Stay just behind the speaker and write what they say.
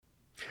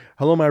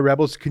Hello, my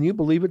rebels. Can you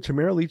believe it?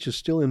 Tamara Lich is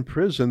still in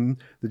prison.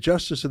 The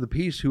justice of the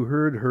peace who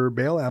heard her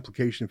bail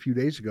application a few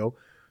days ago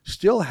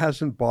still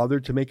hasn't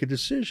bothered to make a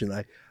decision.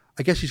 I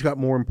guess he's got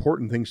more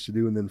important things to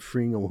do than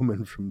freeing a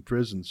woman from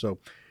prison. So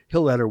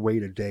he'll let her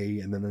wait a day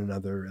and then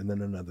another and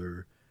then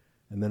another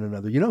and then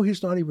another. You know,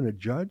 he's not even a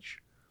judge.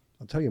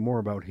 I'll tell you more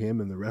about him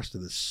and the rest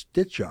of the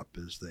stitch up,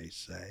 as they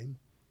say.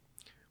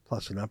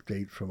 Plus an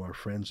update from our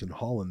friends in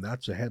Holland.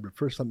 That's ahead. But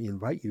first, let me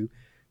invite you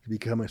to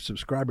become a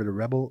subscriber to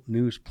Rebel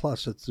News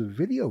Plus. It's the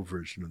video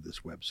version of this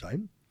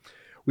website.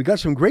 We got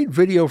some great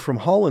video from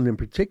Holland, in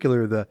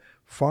particular, the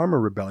Farmer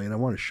Rebellion. I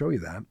want to show you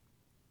that.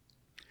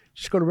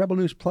 Just go to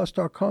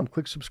rebelnewsplus.com,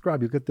 click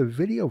subscribe. You'll get the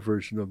video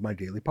version of my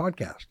daily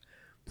podcast,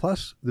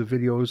 plus the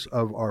videos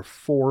of our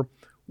 4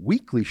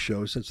 weekly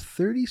shows. That's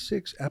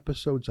 36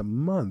 episodes a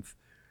month,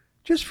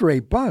 just for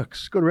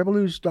 $8. Go to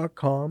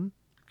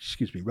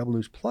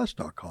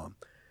rebelnewsplus.com,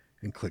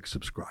 and click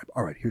subscribe.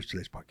 All right, here's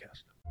today's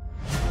podcast.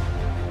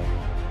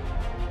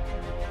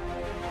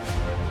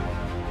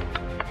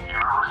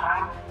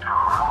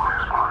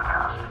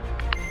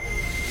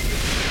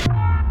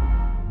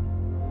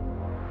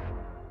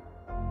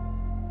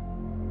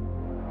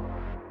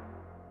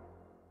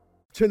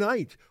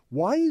 Tonight,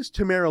 why is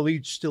Tamara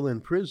Lich still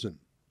in prison?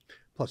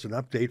 Plus an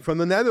update from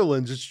the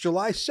Netherlands. It's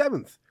July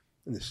 7th,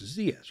 and this is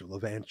the Ezra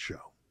Levant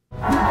Show.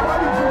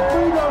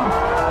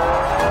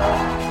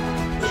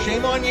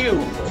 Shame on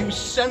you, you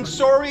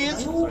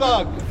censorious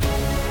thug.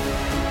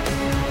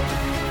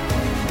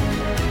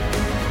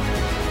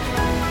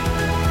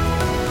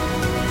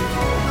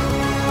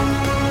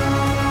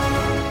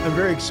 I'm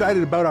very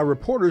excited about our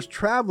reporters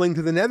traveling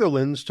to the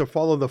Netherlands to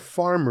follow the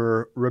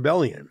Farmer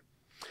Rebellion.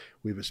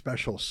 We have a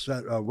special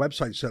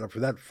website set up for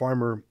that,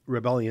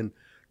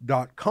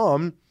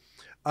 farmerrebellion.com.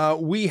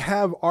 We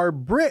have our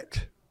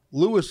Brit,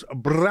 Louis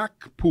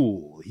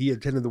Brackpool. He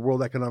attended the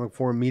World Economic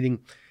Forum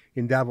meeting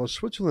in Davos,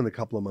 Switzerland a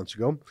couple of months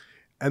ago.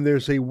 And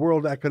there's a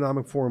World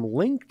Economic Forum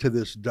link to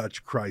this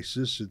Dutch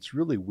crisis. It's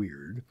really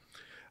weird.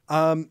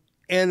 And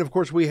of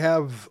course, we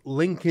have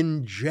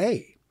Lincoln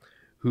Jay,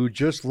 who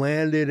just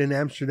landed in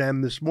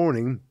Amsterdam this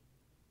morning.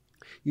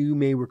 You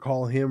may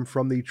recall him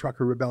from the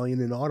Trucker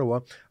Rebellion in Ottawa.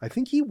 I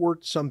think he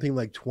worked something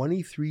like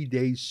 23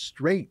 days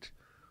straight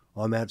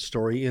on that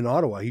story in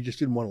Ottawa. He just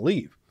didn't want to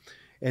leave.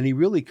 And he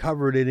really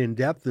covered it in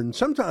depth. And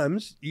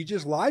sometimes he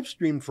just live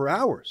streamed for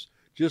hours,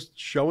 just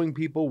showing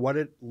people what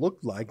it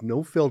looked like.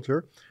 No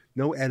filter,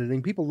 no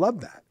editing. People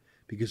loved that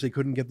because they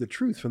couldn't get the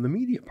truth from the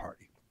media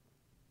party.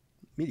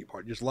 Media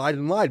party just lied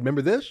and lied.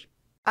 Remember this?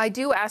 I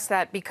do ask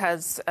that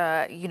because,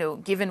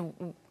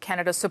 given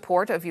Canada's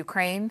support of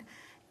Ukraine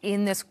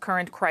in this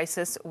current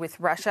crisis with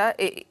Russia,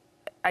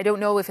 I don't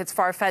know if it's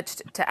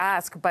far-fetched to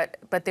ask,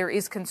 but there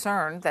is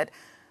concern that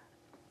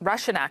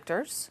Russian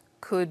actors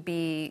could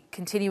be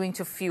continuing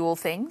to fuel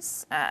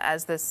things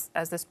as this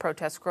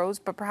protest grows,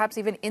 but perhaps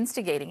even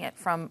instigating it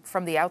from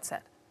the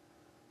outset.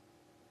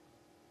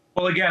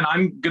 Well, again,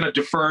 I'm going to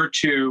defer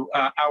to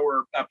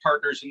our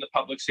partners in the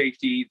public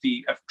safety,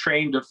 the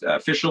trained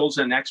officials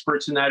and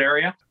experts in that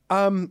area.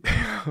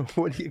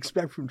 What do you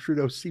expect from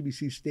Trudeau's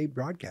CBC state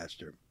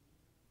broadcaster?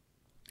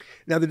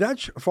 Now, the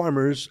Dutch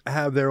farmers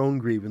have their own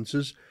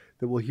grievances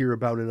that we'll hear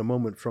about in a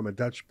moment from a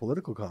Dutch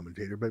political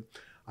commentator, but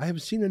I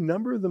have seen a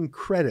number of them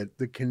credit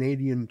the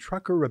Canadian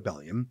Trucker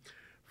Rebellion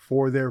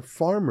for their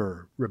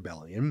Farmer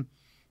Rebellion.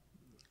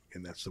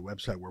 And that's the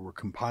website where we're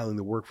compiling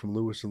the work from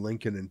Lewis and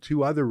Lincoln and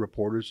 2 other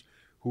reporters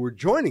who are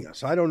joining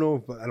us. I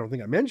don't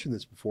think I mentioned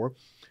this before,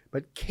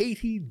 but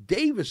Katie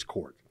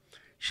Daviscourt.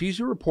 She's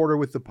a reporter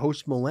with the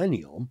Post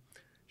Millennial.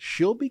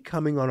 She'll be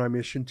coming on our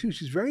mission too.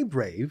 She's very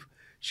brave.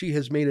 She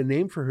has made a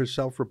name for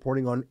herself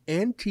reporting on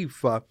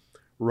Antifa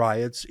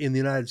riots in the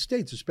United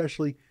States,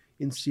 especially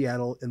in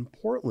Seattle and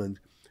Portland.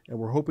 And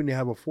we're hoping to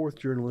have a 4th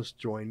journalist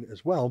join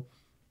as well.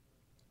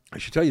 I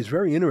should tell you, it's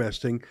very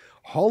interesting.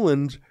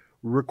 Holland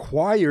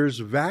requires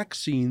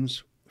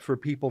vaccines for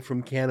people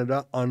from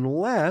Canada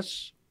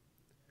unless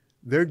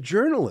they're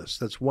journalists.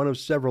 That's one of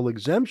several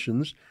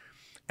exemptions.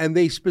 And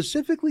they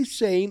specifically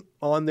say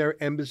on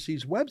their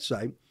embassy's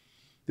website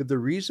that the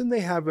reason they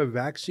have a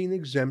vaccine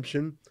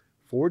exemption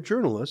for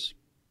journalists,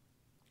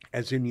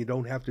 as in you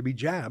don't have to be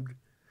jabbed,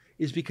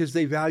 is because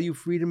they value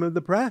freedom of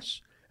the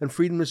press and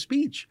freedom of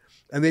speech.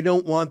 And they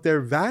don't want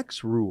their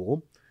vax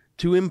rule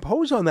to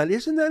impose on that.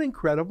 Isn't that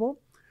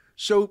incredible?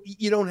 So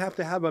you don't have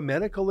to have a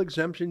medical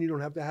exemption. You don't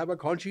have to have a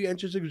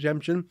conscientious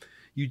exemption.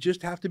 You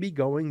just have to be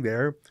going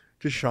there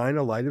to shine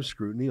a light of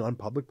scrutiny on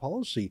public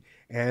policy.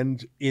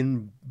 And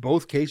in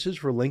both cases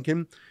for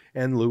Lincoln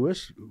and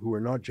Lewis, who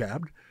are not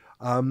jabbed,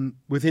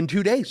 within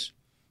 2 days,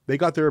 they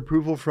got their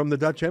approval from the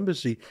Dutch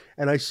embassy.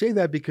 And I say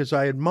that because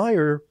I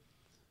admire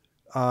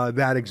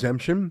that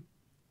exemption,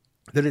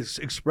 that it's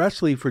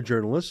expressly for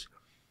journalists,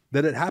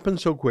 that it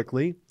happened so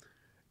quickly,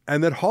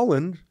 and that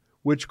Holland,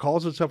 which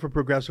calls itself a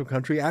progressive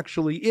country,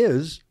 actually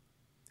is.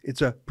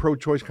 It's a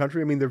pro-choice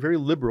country. I mean, they're very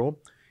liberal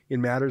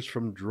in matters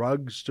from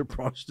drugs to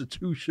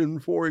prostitution,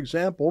 for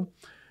example.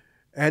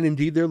 And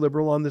indeed, they're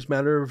liberal on this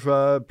matter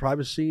of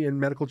privacy and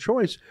medical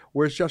choice,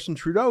 whereas Justin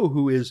Trudeau,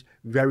 who is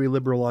very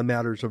liberal on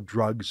matters of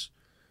drugs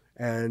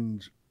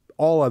and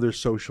all other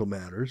social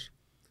matters,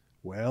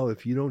 well,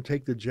 if you don't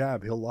take the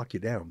jab, he'll lock you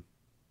down.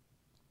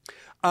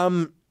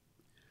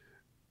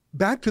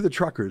 Back to the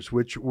truckers,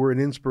 which were an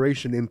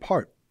inspiration in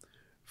part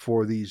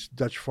for these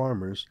Dutch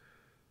farmers.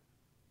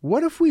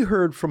 What if we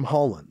heard from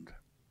Holland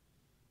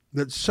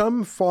that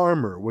some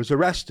farmer was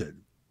arrested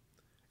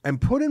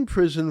and put in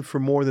prison for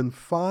more than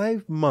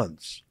 5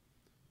 months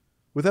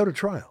without a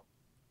trial?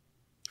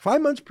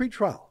 5 months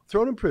pre-trial,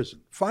 thrown in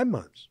prison, 5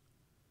 months.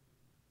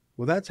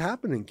 Well, that's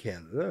happened in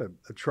Canada.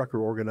 A trucker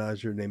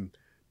organizer named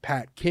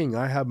Pat King.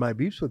 I have my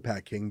beefs with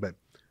Pat King, but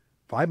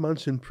 5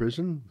 months in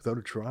prison without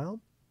a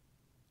trial?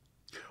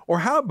 Or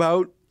how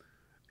about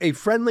a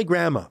friendly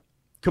grandma,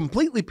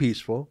 completely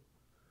peaceful,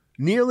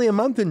 nearly a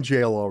month in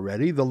jail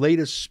already, the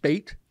latest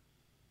spate,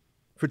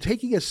 for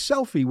taking a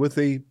selfie with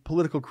a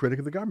political critic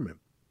of the government?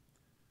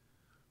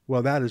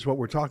 Well, that is what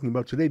we're talking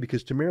about today,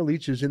 because Tamara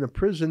Lich is in a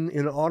prison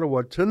in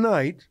Ottawa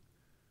tonight,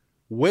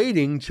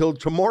 waiting till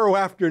tomorrow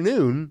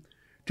afternoon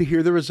to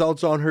hear the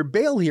results on her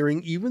bail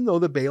hearing, even though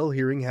the bail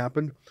hearing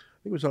happened,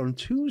 I think it was on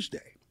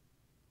Tuesday.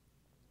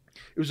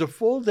 It was a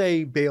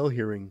full-day bail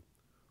hearing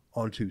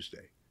on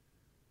Tuesday.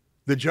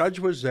 The judge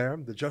was there,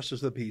 the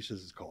Justice of the Peace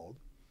as it's called.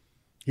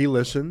 He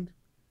listened,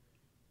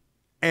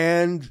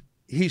 and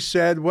he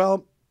said,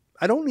 well,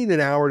 I don't need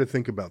an hour to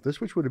think about this,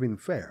 which would have been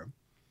fair.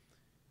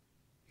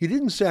 He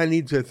didn't say I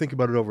need to think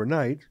about it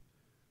overnight,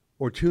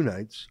 or 2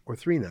 nights, or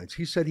 3 nights.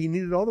 He said he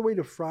needed all the way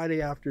to Friday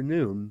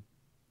afternoon.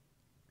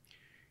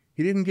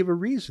 He didn't give a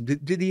reason.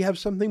 Did he have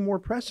something more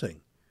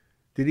pressing?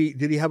 Did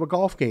he have a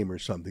golf game or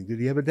something? Did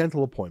he have a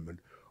dental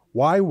appointment?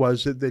 Why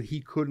was it that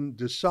he couldn't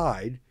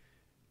decide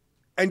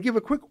and give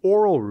a quick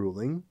oral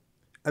ruling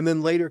and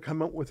then later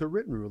come up with a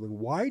written ruling?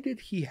 Why did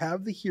he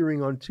have the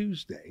hearing on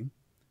Tuesday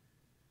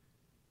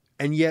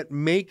and yet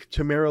make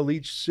Tamara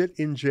Lich sit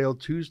in jail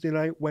Tuesday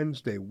night,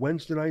 Wednesday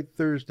night,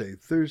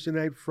 Thursday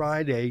night,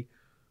 Friday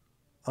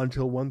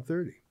until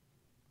 1:30?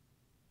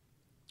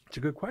 It's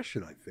a good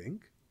question, I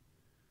think.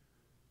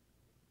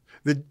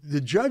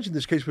 The judge in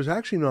this case was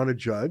actually not a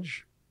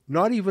judge,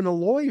 not even a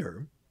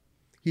lawyer.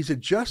 He's a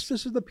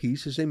justice of the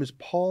peace. His name is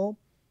Paul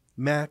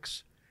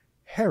Max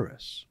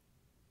Harris.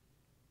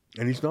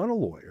 And he's not a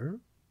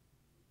lawyer.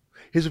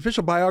 His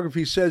official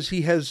biography says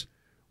he has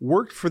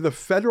worked for the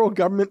federal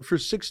government for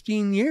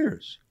 16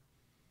 years.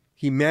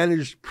 He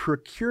managed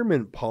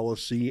procurement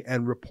policy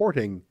and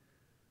reporting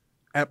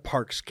at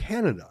Parks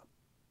Canada.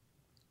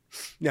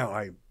 Now,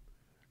 I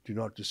do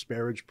not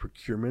disparage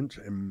procurement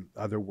and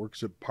other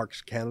works at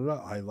Parks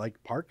Canada. I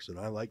like parks and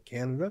I like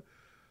Canada.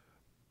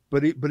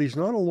 But he's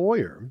not a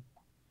lawyer.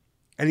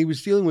 And he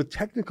was dealing with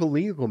technical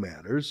legal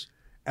matters.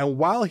 And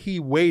while he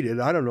waited,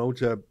 I don't know,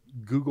 to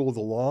Google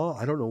the law,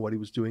 I don't know what he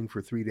was doing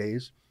for 3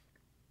 days,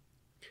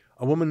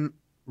 a woman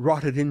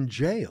rotted in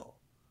jail.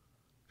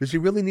 Does he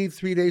really need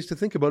 3 days to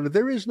think about it?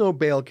 There is no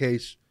bail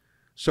case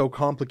so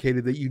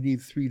complicated that you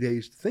need 3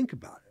 days to think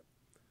about it.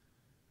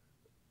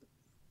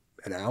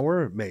 An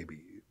hour,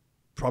 maybe.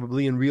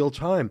 Probably in real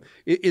time.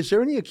 Is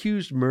there any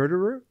accused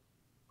murderer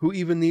who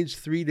even needs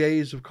 3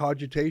 days of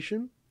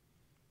cogitation?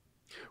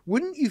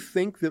 Wouldn't you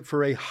think that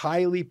for a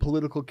highly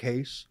political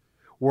case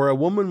where a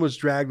woman was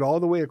dragged all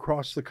the way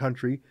across the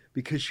country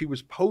because she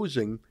was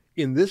posing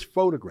in this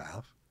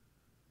photograph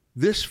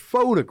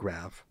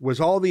was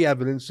all the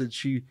evidence that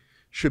she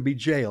should be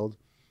jailed,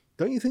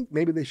 don't you think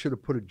maybe they should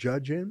have put a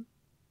judge in?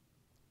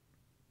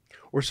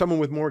 Or someone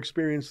with more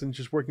experience than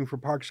just working for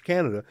Parks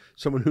Canada,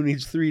 someone who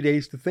needs 3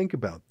 days to think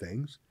about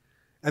things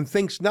and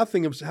thinks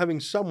nothing of having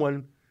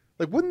someone,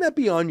 like, wouldn't that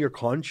be on your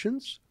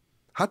conscience?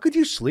 How could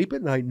you sleep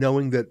at night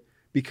knowing that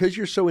because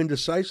you're so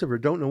indecisive or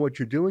don't know what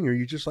you're doing or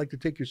you just like to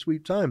take your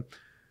sweet time,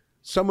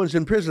 someone's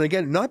in prison?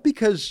 Again, not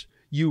because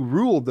you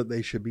ruled that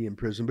they should be in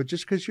prison, but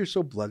just because you're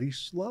so bloody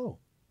slow.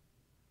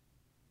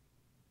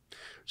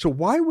 So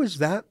why was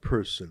that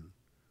person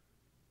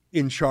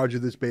in charge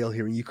of this bail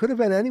hearing? You could have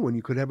had anyone.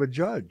 You could have a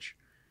judge.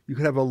 You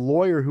could have a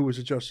lawyer who was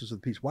a justice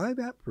of the peace. Why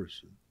that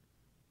person?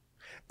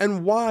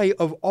 And why,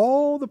 of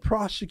all the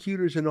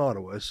prosecutors in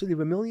Ottawa, a city of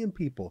 1 million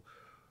people,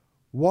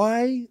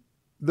 why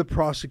the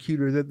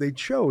prosecutor that they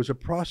chose, a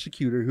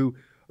prosecutor who,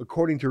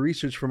 according to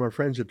research from our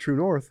friends at True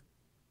North,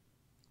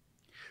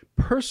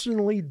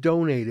 personally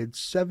donated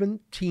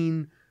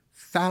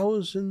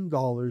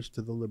 $17,000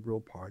 to the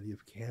Liberal Party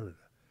of Canada?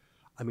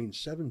 I mean,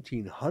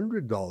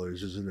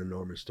 $1,700 is an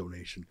enormous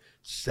donation.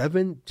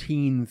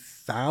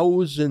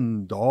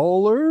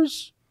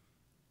 $17,000?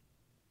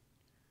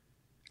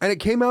 And it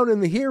came out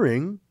in the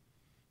hearing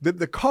that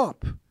the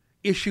cop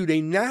issued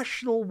a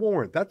national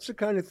warrant. That's the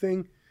kind of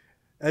thing,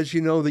 as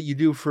you know, that you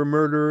do for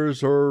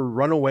murderers or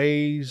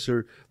runaways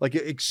or like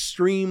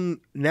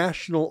extreme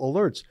national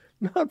alerts,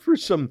 not for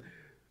some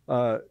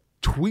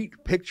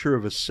tweet picture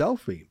of a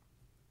selfie.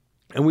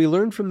 And we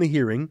learned from the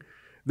hearing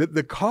that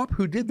the cop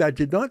who did that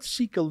did not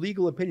seek a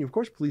legal opinion. Of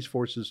course, police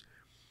forces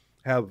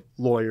have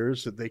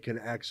lawyers that they can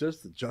access,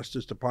 the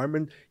Justice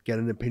Department, get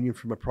an opinion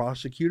from a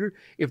prosecutor.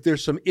 If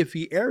there's some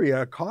iffy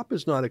area, a cop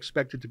is not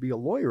expected to be a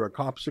lawyer. A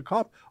cop's a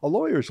cop. A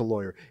lawyer is a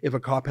lawyer. If a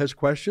cop has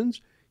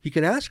questions, he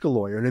can ask a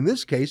lawyer. And in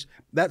this case,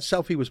 that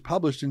selfie was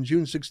published in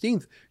June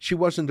 16th. She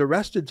wasn't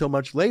arrested till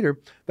much later.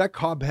 That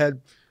cop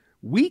had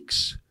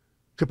weeks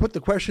to put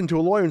the question to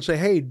a lawyer and say,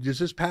 hey, does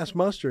this pass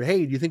muster?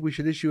 Hey, do you think we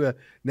should issue a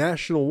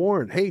national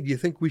warrant? Hey, do you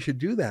think we should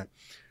do that?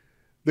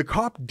 The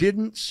cop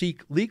didn't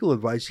seek legal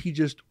advice. He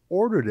just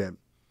ordered it.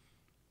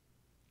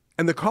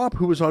 And the cop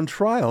who was on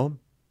trial,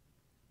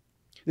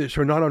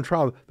 sorry, not on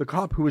trial, the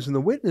cop who was in the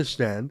witness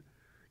stand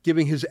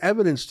giving his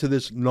evidence to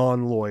this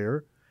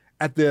non-lawyer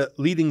at the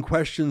leading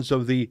questions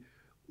of the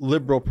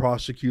Liberal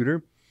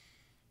prosecutor,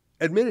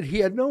 admitted he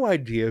had no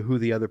idea who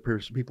the other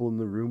people in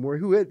the room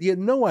were. He had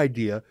no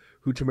idea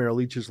who Tamara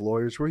Leach's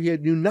lawyers were. He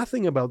knew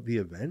nothing about the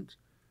event,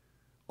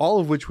 all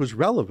of which was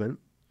relevant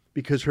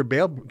because her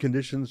bail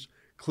conditions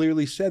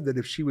clearly said that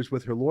if she was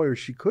with her lawyer,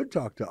 she could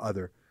talk to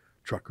other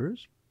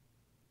truckers.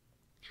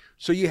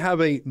 So you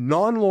have a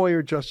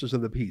non-lawyer justice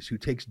of the peace who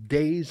takes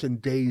days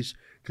and days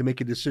to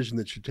make a decision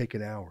that should take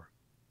an hour.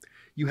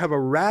 You have a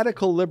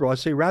radical liberal. I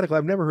say radical.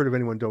 I've never heard of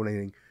anyone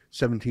donating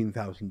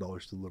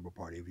 $17,000 to the Liberal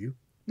Party. Have you?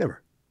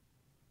 Never.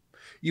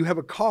 You have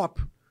a cop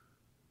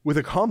with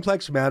a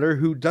complex matter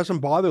who doesn't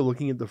bother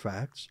looking at the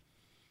facts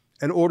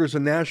and orders a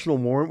national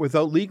warrant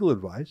without legal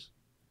advice.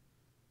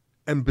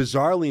 And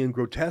bizarrely and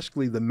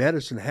grotesquely, the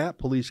Medicine Hat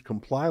police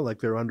comply like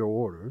they're under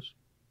orders.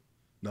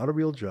 Not a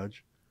real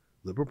judge,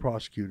 Liberal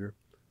prosecutor,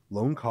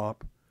 lone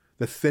cop,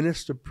 the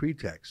thinnest of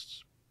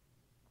pretexts.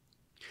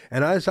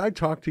 And as I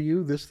talk to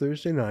you this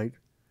Thursday night,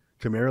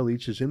 Tamara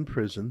Leach is in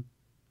prison.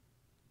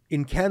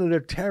 In Canada,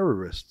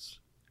 terrorists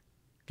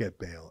get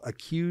bail.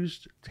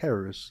 Accused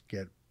terrorists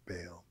get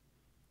bail.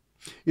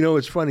 You know,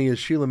 it's funny, as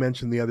Sheila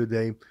mentioned the other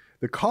day,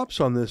 the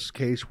cops on this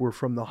case were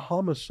from the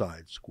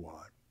homicide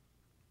squad.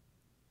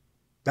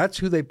 That's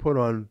who they put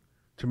on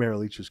Tamara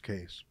Leach's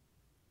case.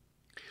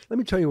 Let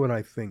me tell you what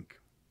I think.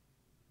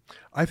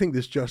 I think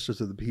this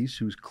justice of the peace,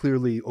 who's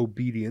clearly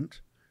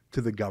obedient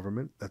to the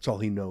government, that's all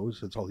he knows,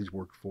 that's all he's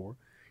worked for.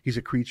 He's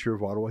a creature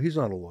of Ottawa. He's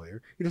not a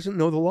lawyer. He doesn't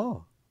know the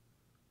law.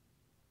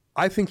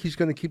 I think he's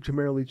going to keep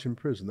Tamara Leach in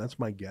prison. That's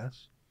my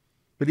guess.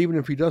 But even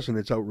if he doesn't,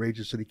 it's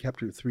outrageous that he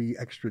kept her 3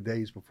 extra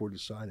days before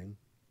deciding.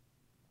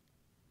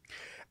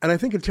 And I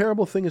think a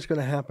terrible thing is going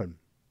to happen.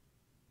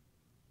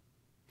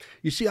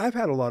 You see, I've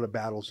had a lot of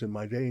battles in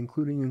my day,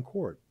 including in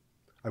court.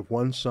 I've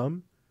won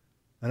some,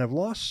 and I've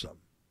lost some.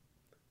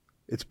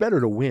 It's better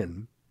to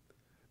win,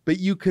 but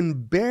you can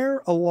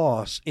bear a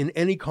loss in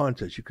any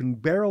contest. You can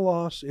bear a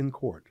loss in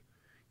court.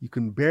 You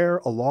can bear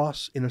a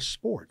loss in a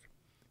sport,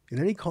 in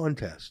any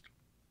contest.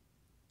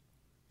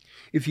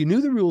 If you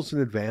knew the rules in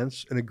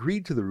advance and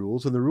agreed to the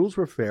rules, and the rules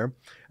were fair,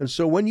 and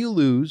so when you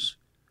lose,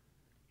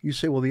 you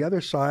say, well, the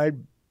other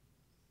side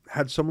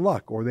had some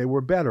luck, or they were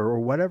better, or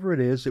whatever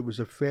it is, it was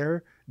a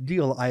fair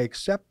deal. I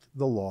accept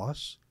the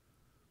loss,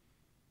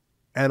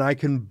 and I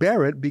can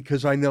bear it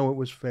because I know it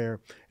was fair.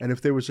 And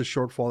if there was a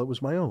shortfall, it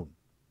was my own.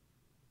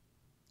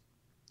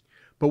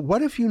 But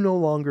what if you no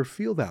longer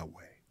feel that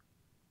way?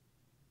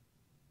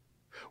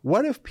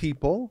 What if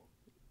people,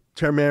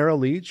 Tamara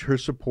Leach, her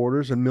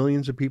supporters, and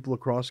millions of people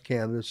across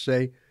Canada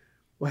say,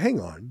 well, hang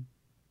on.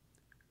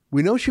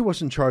 We know she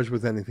wasn't charged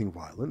with anything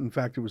violent. In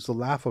fact, it was the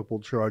laughable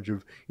charge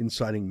of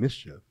inciting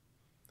mischief.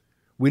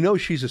 We know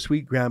she's a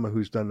sweet grandma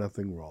who's done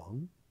nothing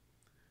wrong.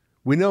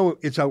 We know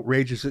it's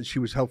outrageous that she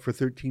was held for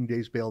 13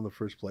 days bail in the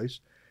first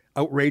place.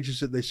 Outrageous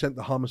that they sent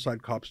the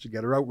homicide cops to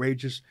get her.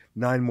 Outrageous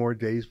 9 more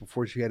days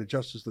before she had a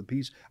justice of the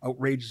peace.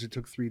 Outrageous it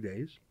took 3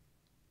 days.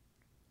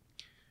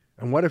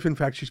 And what if, in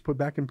fact, she's put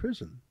back in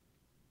prison?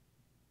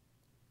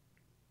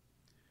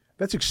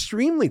 That's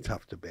extremely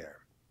tough to bear.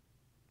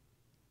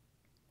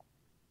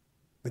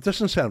 It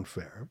doesn't sound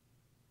fair.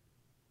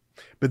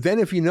 But then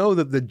if you know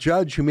that the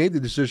judge who made the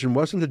decision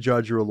wasn't a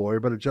judge or a lawyer,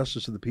 but a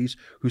justice of the peace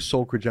whose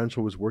sole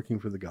credential was working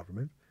for the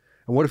government,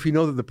 and what if you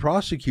know that the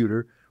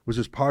prosecutor was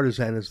as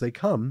partisan as they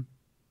come,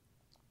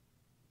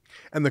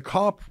 and the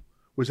cop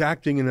was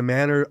acting in a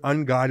manner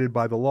unguided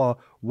by the law,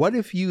 what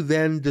if you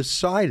then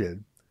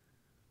decided,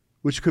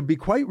 which could be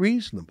quite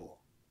reasonable,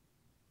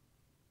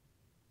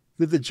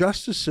 that the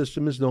justice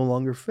system is no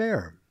longer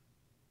fair,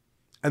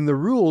 and the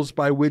rules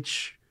by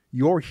which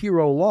your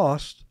hero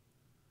lost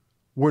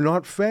were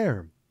not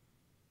fair.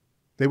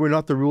 They were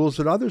not the rules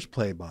that others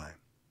play by.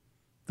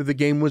 That the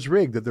game was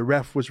rigged, that the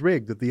ref was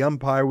rigged, that the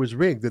umpire was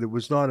rigged, that it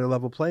was not a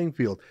level playing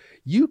field.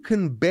 You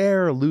can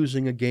bear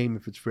losing a game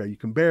if it's fair. You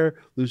can bear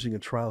losing a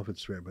trial if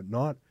it's fair, but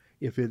not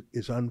if it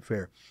is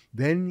unfair.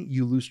 Then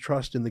you lose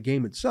trust in the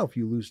game itself.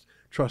 You lose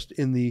trust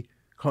in the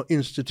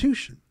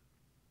institution.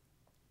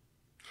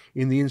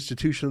 In the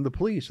institution of the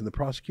police and the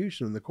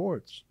prosecution and the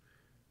courts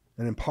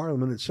and in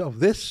Parliament itself.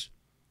 This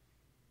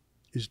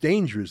is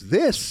dangerous.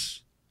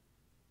 This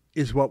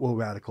is what will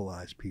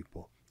radicalize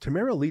people.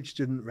 Tamara Leach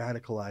didn't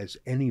radicalize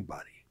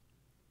anybody.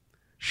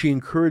 She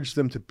encouraged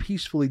them to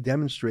peacefully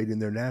demonstrate in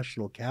their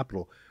national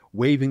capital,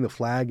 waving the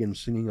flag and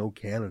singing "O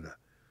Canada."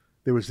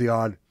 There was the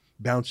odd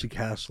bouncy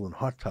castle and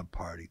hot tub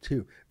party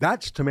too.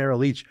 That's Tamara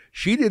Lich.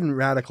 She didn't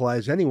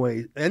radicalize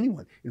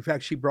anyone. In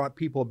fact, she brought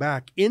people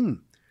back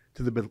in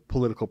to the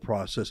political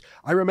process.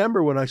 I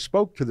remember when I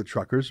spoke to the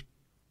truckers,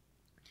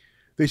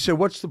 they said,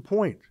 "What's the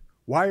point?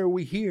 Why are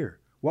we here?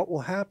 What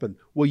will happen?"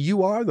 Well,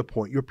 you are the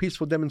point. Your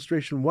peaceful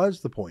demonstration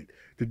was the point,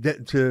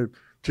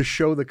 to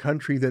show the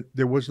country that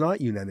there was not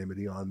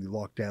unanimity on the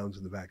lockdowns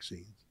and the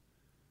vaccines.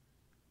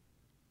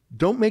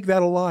 Don't make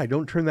that a lie.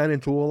 Don't turn that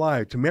into a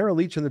lie. Tamara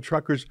Lich and the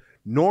truckers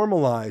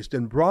normalized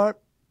and brought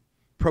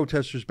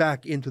protesters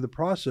back into the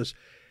process.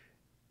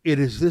 It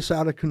is this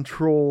out of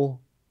control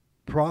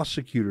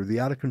prosecutor, the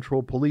out of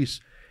control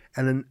police,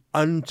 and an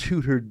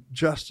untutored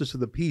justice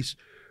of the peace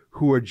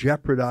who are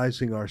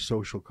jeopardizing our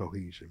social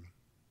cohesion.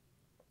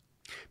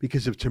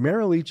 Because if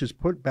Tamara Lich is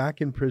put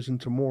back in prison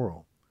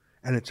tomorrow,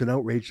 and it's an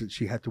outrage that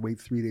she had to wait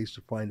 3 days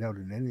to find out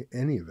in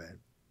any event,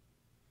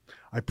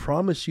 I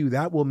promise you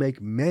that will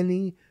make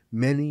many,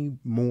 many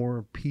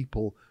more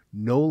people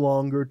no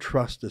longer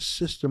trust a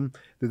system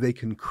that they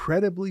can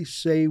credibly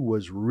say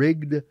was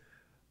rigged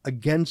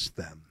against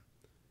them.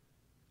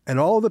 And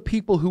all the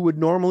people who would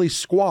normally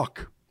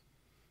squawk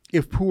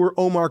if poor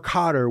Omar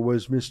Khadr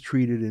was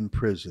mistreated in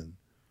prison,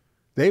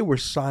 they were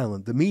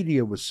silent. The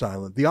media was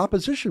silent. The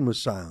opposition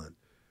was silent.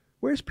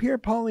 Where's Pierre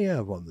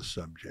Poilievre on the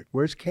subject?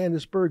 Where's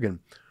Candice Bergen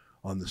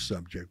on the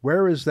subject?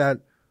 Where is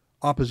that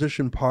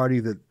opposition party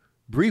that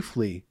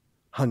briefly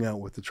hung out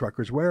with the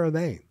truckers? Where are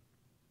they?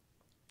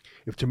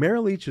 If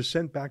Tamara Lich is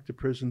sent back to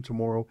prison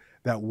tomorrow,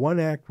 that one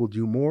act will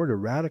do more to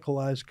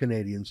radicalize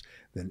Canadians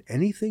than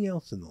anything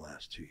else in the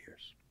last 2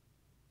 years.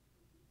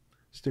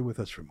 Stay with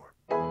us for more.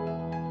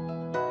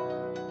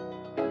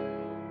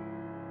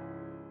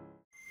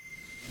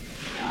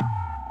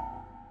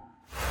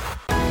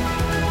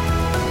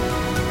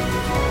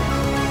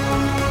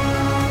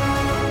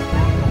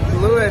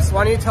 Lewis,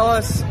 why don't you tell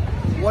us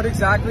what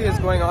exactly is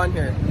going on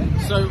here?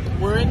 So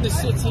we're in the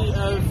city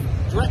of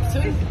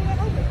Drechten,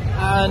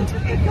 and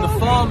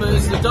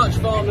the Dutch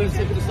farmers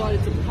have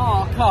decided to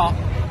park up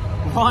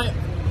right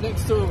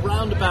next to a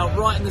roundabout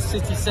right in the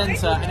city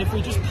centre, and if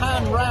we just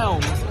pan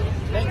round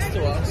next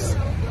to us,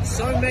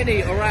 so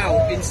many are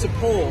out in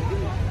support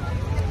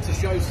to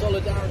show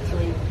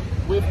solidarity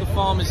with the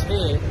farmers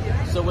here.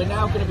 So we're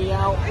now going to be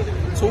out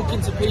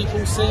talking to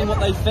people, seeing what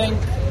they think,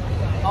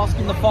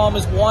 asking the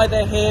farmers why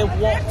they're here,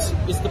 what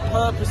is the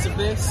purpose of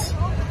this.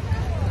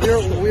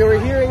 We were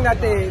hearing that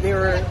they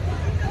were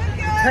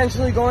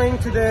potentially going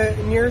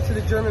near to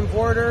the German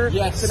border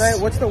tonight.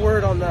 What's the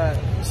word on that?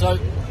 So,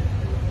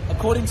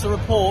 according to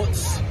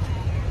reports,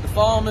 the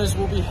farmers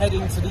will be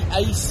heading to the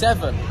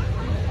A7,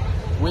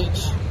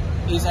 which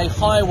is a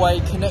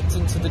highway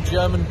connecting to the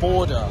German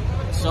border.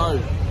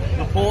 So,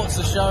 reports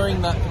are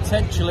showing that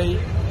potentially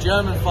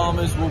German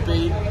farmers will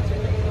be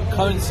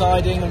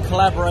coinciding and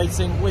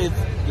collaborating with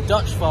the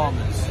Dutch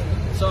farmers.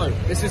 So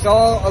this is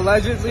all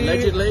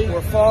allegedly.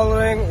 We're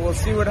following. We'll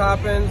see what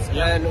happens,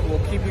 and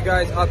we'll keep you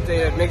guys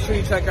updated. Make sure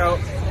you check out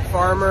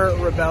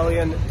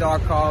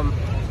farmerrebellion.com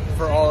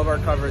for all of our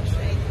coverage.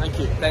 Thank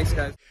you. Thanks,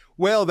 guys.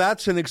 Well,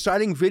 that's an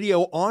exciting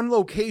video on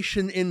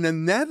location in the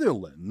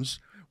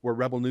Netherlands, where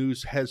Rebel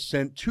News has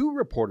sent 2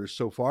 reporters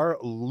so far,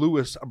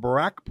 Lewis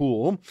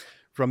Brackpool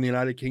from the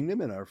United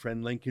Kingdom and our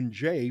friend Lincoln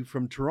Jay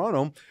from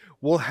Toronto.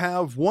 We'll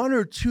have 1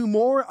 or 2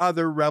 more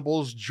other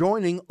rebels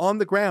joining on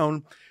the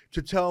ground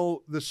to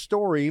tell the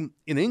story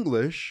in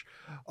English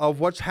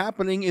of what's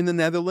happening in the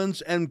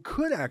Netherlands and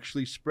could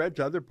actually spread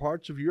to other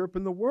parts of Europe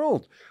and the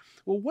world.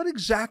 Well, what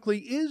exactly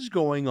is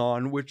going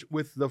on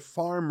with the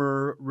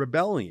farmer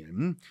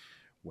rebellion?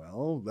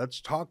 Well, let's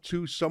talk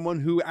to someone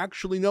who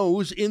actually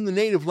knows in the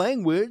native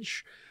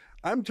language.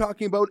 I'm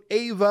talking about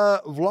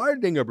Eva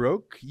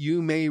Vlaardingerbroek.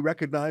 You may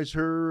recognize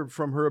her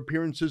from her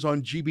appearances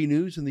on GB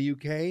News in the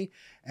UK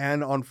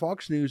and on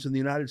Fox News in the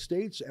United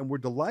States, and we're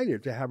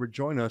delighted to have her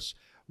join us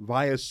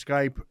via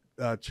Skype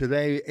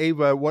today.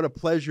 Eva, what a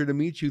pleasure to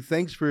meet you.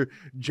 Thanks for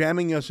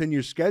jamming us in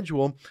your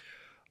schedule.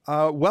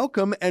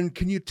 Welcome, and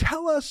can you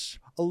tell us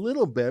a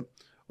little bit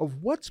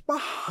of what's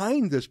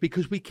behind this?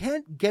 Because we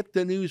can't get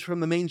the news from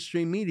the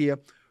mainstream media.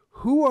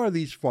 Who are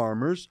these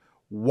farmers?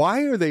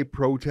 Why are they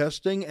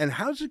protesting, and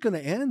how's it going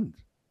to end?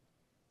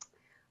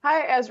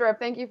 Hi, Ezra.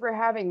 Thank you for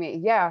having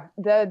me. Yeah,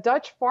 the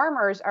Dutch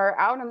farmers are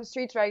out on the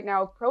streets right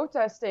now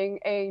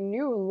protesting a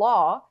new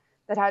law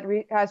that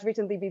has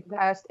recently been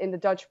passed in the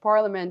Dutch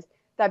parliament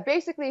that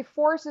basically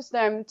forces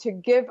them to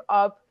give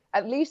up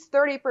at least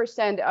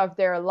 30% of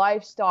their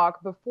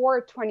livestock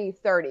before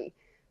 2030.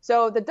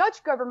 So the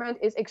Dutch government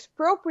is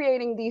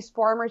expropriating these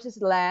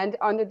farmers' land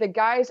under the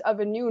guise of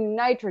a new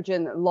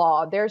nitrogen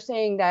law. They're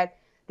saying that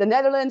the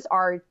Netherlands,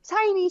 our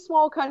tiny,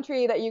 small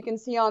country that you can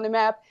see on the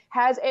map,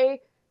 has a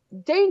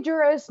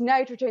dangerous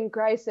nitrogen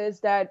crisis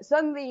that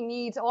suddenly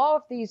needs all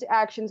of these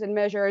actions and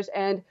measures.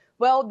 And,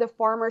 well, the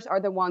farmers are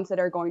the ones that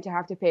are going to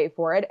have to pay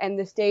for it, and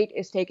the state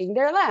is taking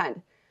their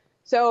land.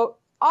 So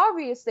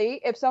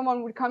obviously, if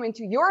someone would come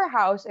into your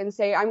house and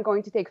say, I'm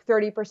going to take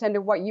 30%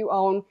 of what you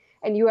own,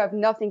 and you have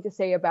nothing to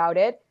say about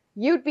it,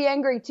 you'd be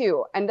angry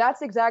too. And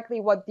that's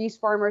exactly what these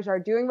farmers are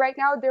doing right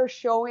now. They're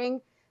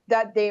showing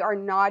that they are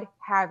not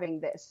having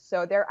this.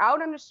 So they're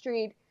out on the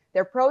street,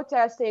 they're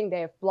protesting,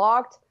 they have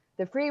blocked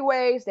the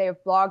freeways, they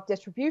have blocked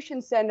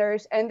distribution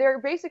centers, and they're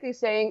basically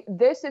saying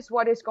this is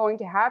what is going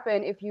to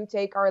happen if you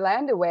take our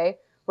land away.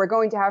 We're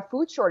going to have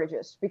food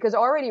shortages, because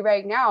already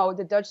right now,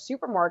 the Dutch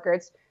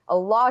supermarkets, a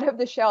lot of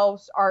the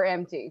shelves are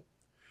empty.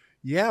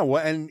 Yeah,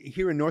 well, and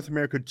here in North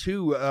America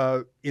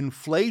too,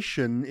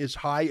 inflation is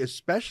high,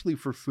 especially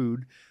for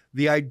food.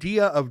 The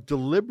idea of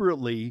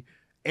deliberately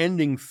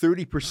ending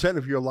 30%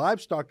 of your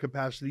livestock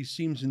capacity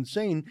seems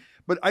insane.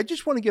 But I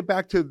just want to get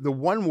back to the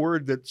one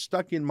word that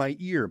stuck in my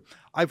ear.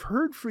 I've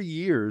heard for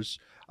years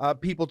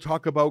people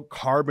talk about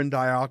carbon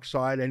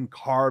dioxide and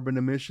carbon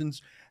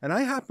emissions. And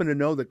I happen to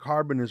know that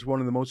carbon is one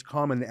of the most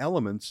common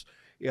elements.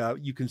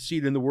 You can see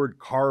it in the word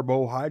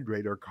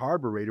carbohydrate or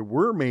carburetor.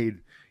 We're made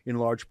in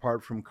large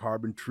part from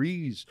carbon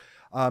trees.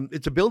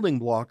 It's a building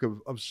block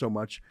of so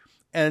much.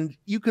 And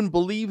you can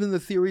believe in the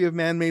theory of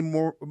man-made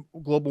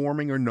global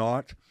warming or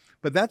not,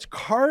 but that's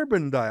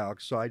carbon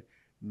dioxide.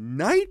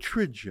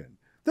 Nitrogen,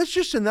 that's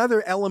just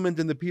another element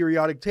in the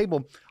periodic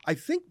table. I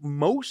think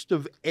most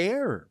of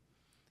air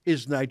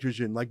is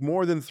nitrogen, like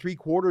more than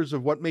 3/4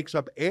 of what makes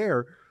up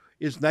air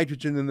is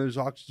nitrogen, and there's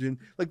oxygen.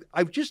 Like,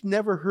 I've just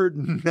never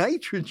heard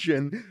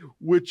nitrogen,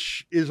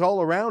 which is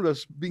all around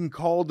us, being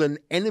called an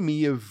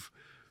enemy of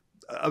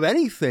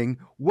anything.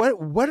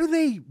 What are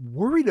they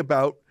worried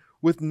about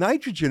with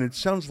nitrogen? It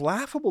sounds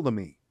laughable to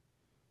me.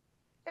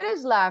 It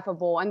is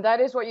laughable, and that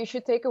is what you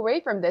should take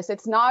away from this.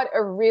 It's not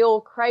a real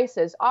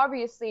crisis.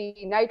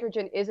 Obviously,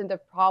 nitrogen isn't a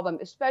problem,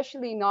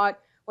 especially not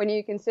when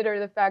you consider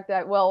the fact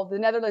that, well, the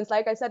Netherlands,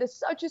 like I said, is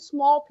such a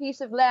small piece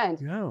of land.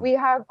 Yeah. We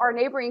have our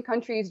neighboring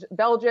countries,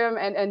 Belgium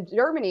and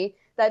Germany,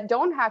 that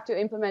don't have to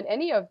implement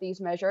any of these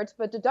measures,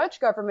 but the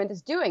Dutch government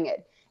is doing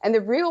it. And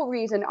the real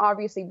reason,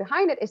 obviously,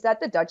 behind it is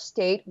that the Dutch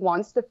state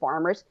wants the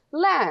farmers'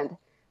 land.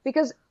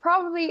 Because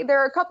probably there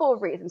are a couple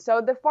of reasons.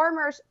 So the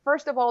farmers,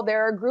 first of all,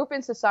 they're a group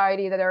in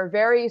society that are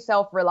very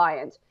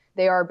self-reliant.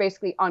 They are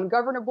basically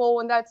ungovernable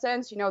in that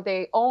sense. You know,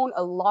 they own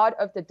a lot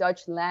of the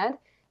Dutch land,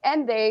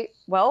 and they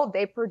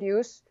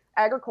produce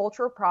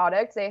agricultural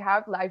products. They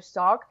have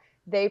livestock.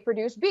 They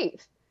produce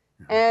beef.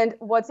 And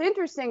what's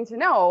interesting to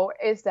know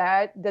is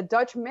that the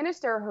Dutch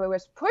minister who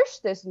has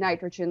pushed this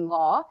nitrogen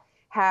law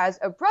has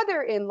a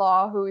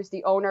brother-in-law who is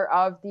the owner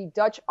of the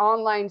Dutch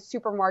online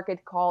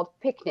supermarket called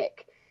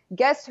Picnic.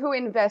 Guess who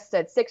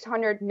invested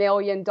 $600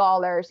 million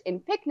in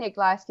Picnic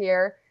last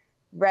year?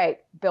 Right,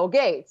 Bill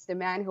Gates, the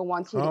man who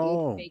wants you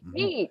to eat fake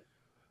meat.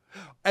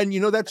 And,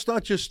 you know, that's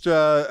not just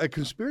a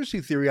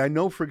conspiracy theory. I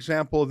know, for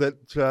example,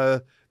 that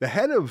the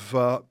head of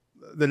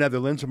the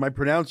Netherlands, am I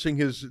pronouncing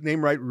his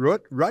name right?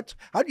 Rutte?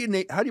 How do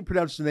you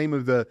pronounce the name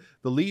of the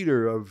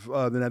leader of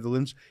the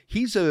Netherlands?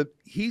 He's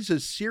a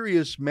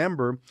serious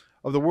member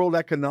of the World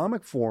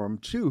Economic Forum,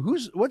 too.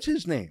 What's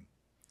his name?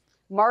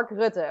 Mark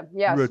Rutte.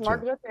 Yes, Rutte.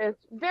 Mark Rutte is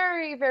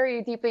very,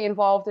 very deeply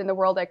involved in the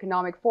World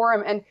Economic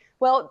Forum. And,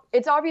 well,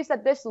 it's obvious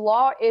that this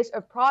law is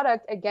a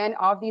product, again,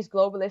 of these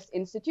globalist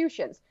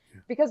institutions,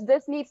 because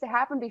this needs to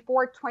happen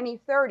before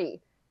 2030.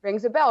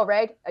 Rings a bell,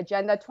 right?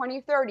 Agenda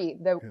 2030,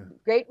 the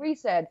Great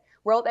Reset,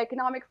 World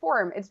Economic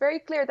Forum. It's very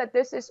clear that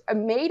this is a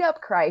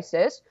made-up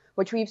crisis,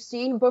 which we've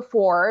seen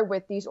before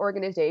with these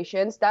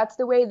organizations. That's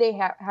the way they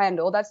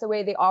handle, that's the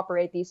way they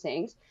operate these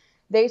things.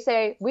 They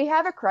say, we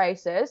have a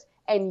crisis,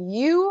 and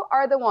you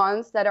are the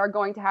ones that are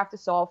going to have to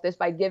solve this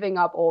by giving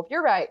up all of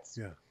your rights.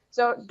 Yeah.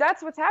 So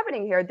that's what's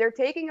happening here. They're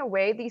taking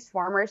away these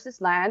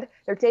farmers' land.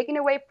 They're taking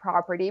away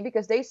property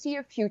because they see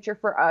a future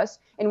for us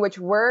in which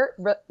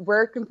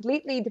we're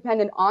completely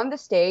dependent on the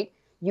state.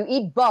 You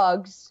eat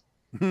bugs,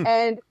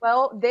 and,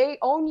 well, they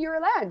own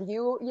your land.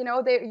 You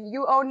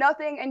own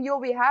nothing, and you'll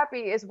be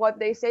happy is what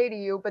they say to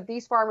you. But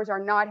these farmers are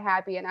not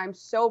happy, and I'm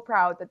so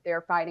proud that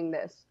they're fighting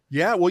this.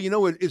 Yeah, well, you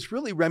know, it's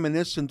really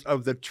reminiscent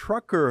of the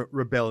trucker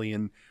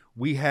rebellion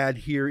we had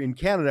here in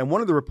Canada. And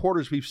one of the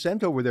reporters we've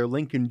sent over there,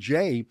 Lincoln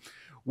Jay,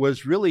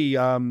 was really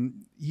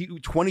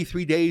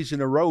 23 days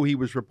in a row he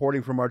was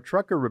reporting from our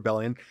trucker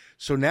rebellion.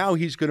 So now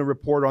he's going to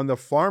report on the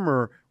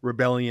farmer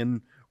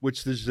rebellion,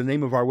 which is the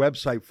name of our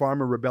website,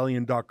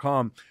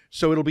 farmerrebellion.com.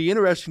 So it'll be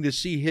interesting to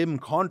see him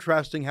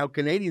contrasting how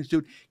Canadians do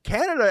it.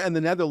 Canada and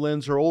the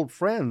Netherlands are old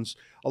friends.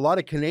 A lot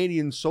of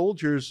Canadian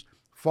soldiers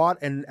fought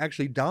and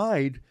actually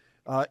died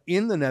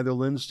in the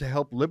Netherlands to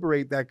help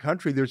liberate that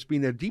country. There's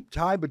been a deep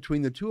tie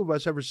between the two of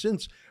us ever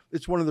since.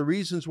 It's one of the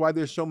reasons why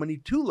there's so many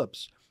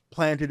tulips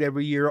planted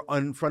every year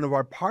in front of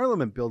our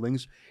parliament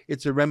buildings.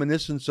 It's a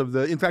reminiscence of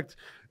in fact,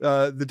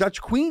 the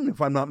Dutch Queen,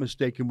 if I'm not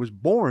mistaken, was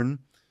born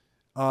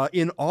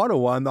in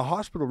Ottawa, and the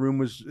hospital room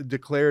was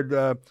declared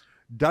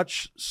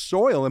Dutch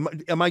soil.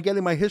 Am I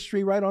getting my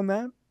history right on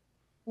that?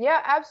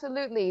 Yeah,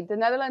 absolutely. The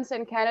Netherlands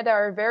and Canada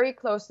are very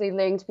closely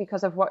linked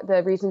because of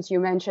the reasons you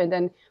mentioned.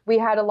 And we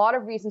had a lot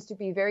of reasons to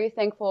be very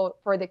thankful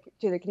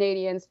to the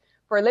Canadians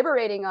for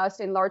liberating us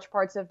in large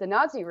parts of the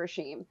Nazi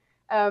regime.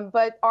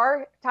 But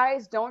our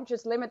ties don't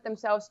just limit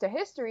themselves to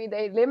history,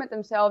 they limit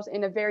themselves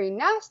in a very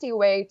nasty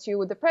way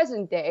to the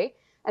present day.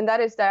 And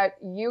that is that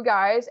you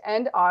guys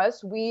and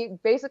us, we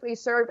basically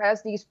serve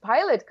as these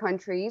pilot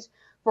countries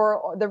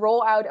for the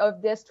rollout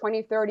of this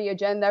 2030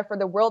 agenda for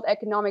the World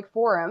Economic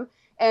Forum.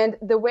 And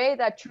the way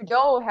that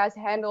Trudeau has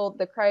handled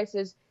the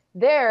crisis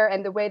there,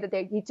 and the way that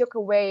he took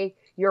away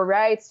your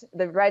rights,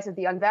 the rights of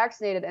the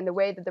unvaccinated, and the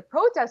way that the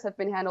protests have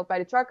been handled by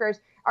the truckers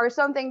are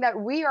something that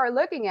we are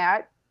looking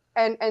at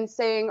and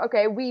saying,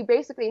 okay, we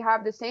basically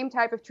have the same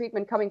type of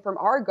treatment coming from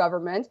our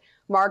government.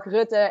 Mark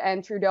Rutte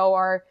and Trudeau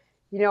are,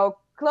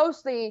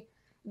 closely,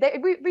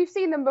 we've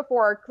seen them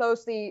before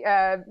closely,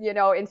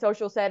 in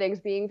social settings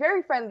being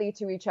very friendly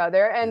to each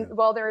other. And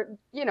while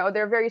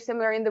they're very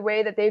similar in the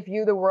way that they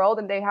view the world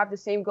and they have the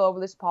same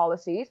globalist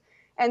policies.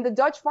 And the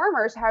Dutch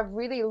farmers have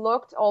really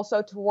looked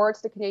also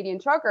towards the Canadian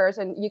truckers.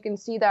 And you can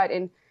see that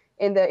in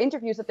the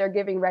interviews that they're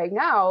giving right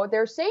now.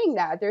 They're saying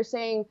that. They're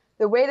saying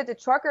the way that the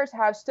truckers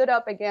have stood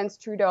up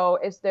against Trudeau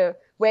is the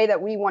way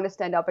that we want to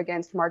stand up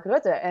against Mark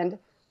Rutte. And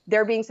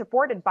they're being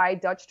supported by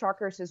Dutch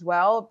truckers as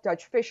well,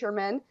 Dutch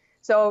fishermen.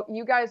 So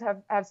you guys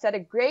have set a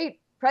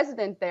great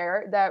precedent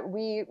there that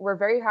we were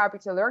very happy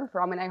to learn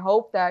from. And I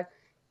hope that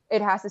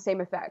it has the same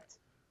effect.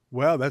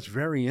 Well, that's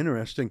very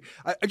interesting.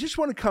 I just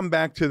want to come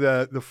back to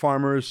the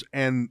farmers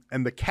and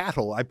the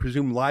cattle. I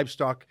presume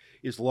livestock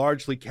is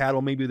largely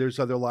cattle. Maybe there's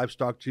other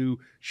livestock too,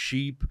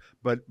 sheep,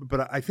 but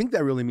I think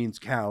that really means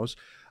cows.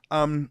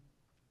 And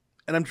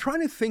I'm trying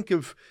to think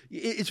of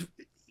it's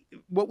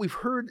what we've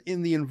heard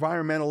in the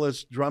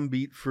environmentalist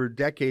drumbeat for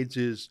decades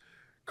is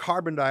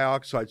carbon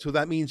dioxide. So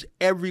that means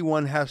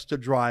everyone has to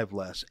drive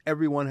less,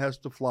 everyone has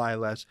to fly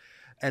less,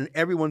 and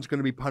everyone's going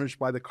to be punished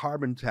by the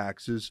carbon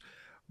taxes.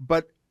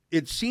 But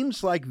it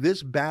seems like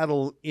this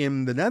battle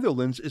in the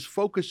Netherlands is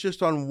focused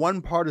just on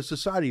one part of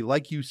society.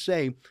 Like you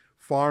say,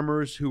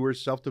 farmers who are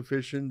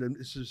self-sufficient and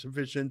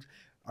sufficient,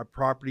 are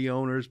property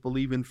owners,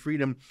 believe in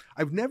freedom.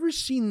 I've never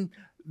seen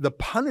the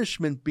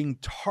punishment being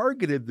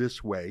targeted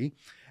this way,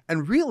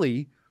 and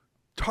really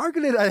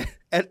targeted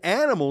at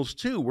animals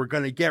too. We're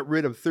going to get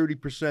rid of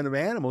 30% of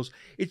animals.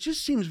 It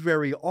just seems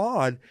very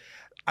odd.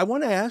 I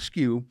want to ask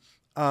you,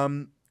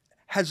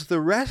 has the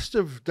rest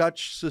of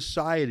Dutch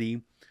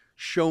society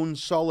shown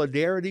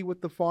solidarity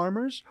with the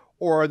farmers?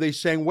 Or are they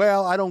saying,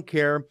 well, I don't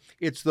care.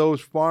 It's those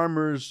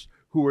farmers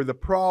who are the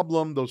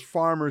problem, those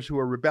farmers who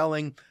are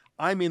rebelling.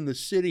 I'm in the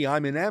city.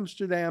 I'm in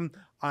Amsterdam.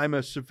 I'm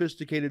a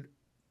sophisticated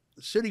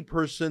city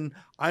person.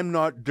 I'm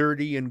not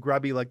dirty and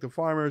grubby like the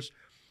farmers.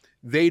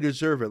 They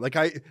deserve it.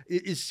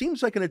 It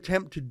seems like an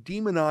attempt to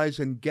demonize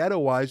and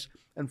ghettoize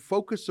and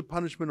focus the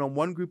punishment on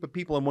one group of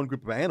people and one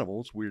group of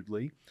animals,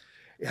 weirdly.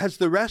 Has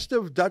the rest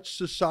of Dutch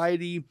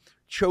society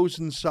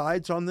chosen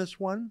sides on this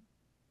one?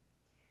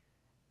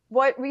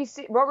 What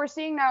we're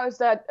seeing now is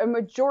that a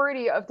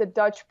majority of the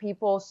Dutch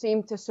people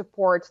seem to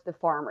support the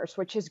farmers,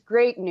 which is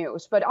great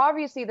news. But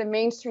obviously the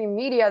mainstream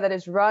media that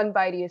is run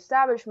by the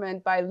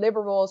establishment, by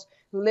liberals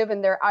who live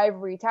in their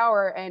ivory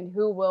tower and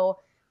who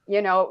will,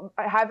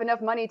 have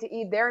enough money to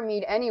eat their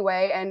meat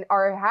anyway and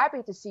are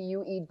happy to see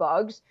you eat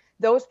bugs,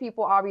 those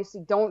people obviously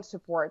don't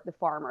support the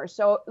farmers.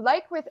 So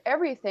like with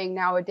everything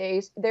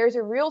nowadays, there's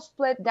a real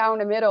split down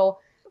the middle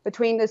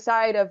between the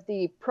side of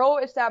the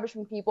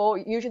pro-establishment people,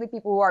 usually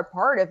people who are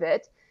part of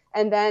it,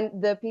 and then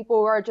the people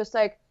who are just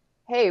like,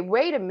 hey,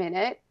 wait a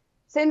minute.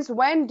 Since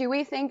when do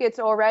we think it's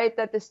all right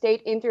that the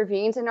state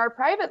intervenes in our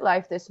private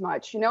life this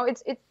much?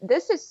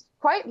 This is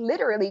quite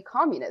literally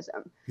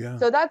communism. Yeah.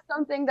 So that's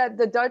something that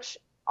the Dutch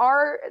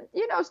are,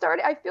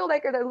 starting. I feel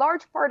like a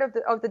large part of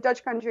the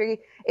Dutch country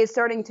is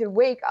starting to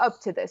wake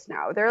up to this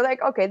now. They're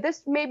like, okay,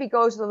 this maybe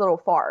goes a little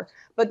far,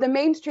 but the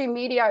mainstream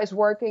media is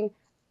working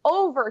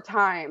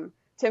overtime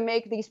to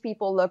make these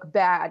people look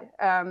bad.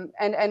 And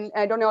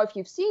I don't know if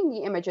you've seen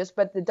the images,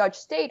 but the Dutch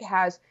state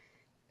has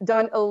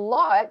done a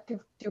lot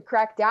to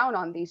crack down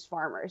on these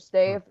farmers.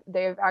 They've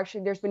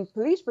actually, there's been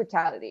police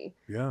brutality.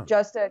 Yeah.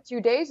 Just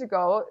 2 days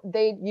ago,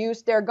 they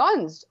used their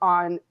guns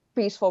on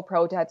peaceful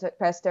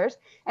protesters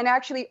and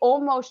actually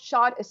almost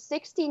shot a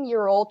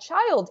 16-year-old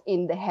child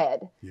in the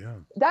head. Yeah.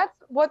 That's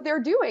what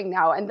they're doing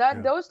now. And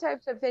those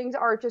types of things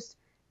are just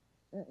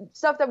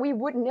stuff that we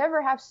would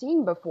never have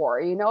seen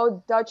before.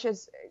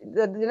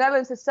 The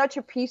Netherlands is such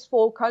a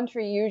peaceful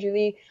country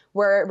usually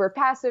where we're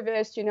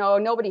pacifist,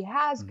 nobody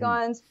has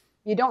guns.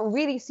 You don't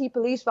really see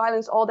police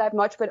violence all that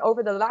much. But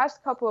over the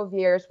last couple of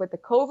years with the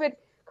COVID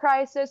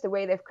crisis, the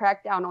way they've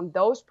cracked down on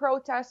those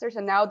protesters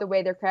and now the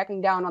way they're cracking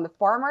down on the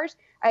farmers,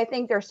 I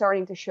think they're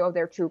starting to show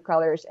their true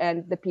colors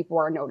and the people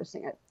are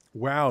noticing it.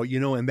 Wow,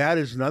 and that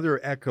is another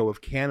echo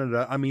of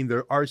Canada. I mean,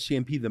 the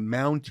RCMP, the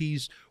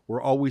Mounties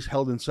were always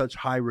held in such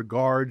high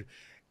regard,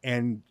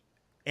 and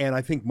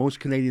I think most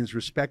Canadians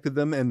respected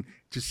them. And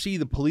to see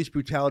the police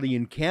brutality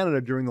in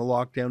Canada during the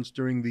lockdowns,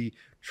 during the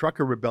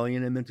trucker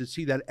rebellion, and then to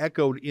see that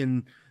echoed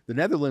in the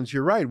Netherlands,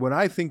 you're right. When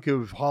I think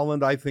of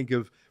Holland, I think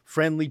of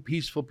friendly,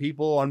 peaceful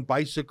people on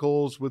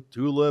bicycles with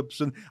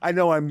tulips. And I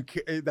know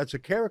that's a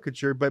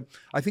caricature, but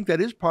I think that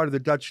is part of the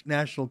Dutch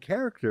national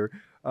character.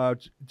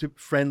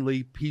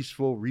 friendly,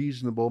 peaceful,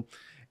 reasonable.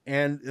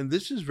 And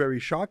this is very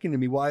shocking to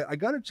me. Well, I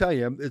got to tell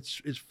you,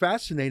 it's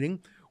fascinating.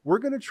 We're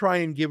going to try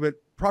and give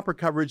it proper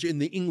coverage in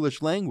the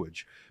English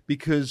language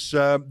because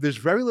there's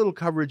very little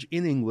coverage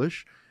in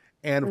English.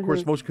 And of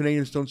course, most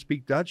Canadians don't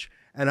speak Dutch.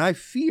 And I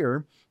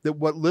fear that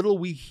what little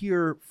we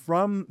hear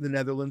from the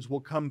Netherlands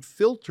will come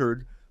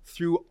filtered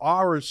through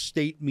our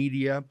state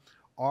media,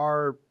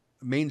 our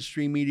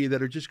mainstream media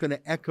that are just going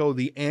to echo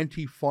the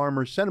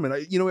anti-farmer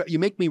sentiment. You know, you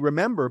make me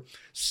remember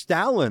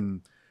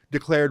Stalin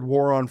declared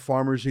war on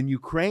farmers in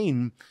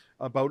Ukraine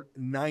about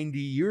 90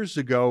 years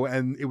ago,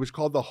 and it was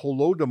called the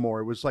Holodomor.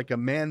 It was like a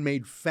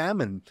man-made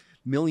famine.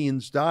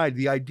 Millions died.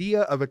 The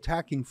idea of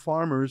attacking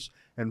farmers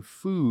and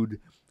food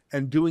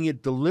and doing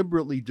it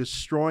deliberately,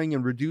 destroying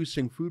and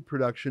reducing food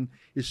production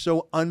is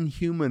so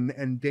unhuman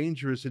and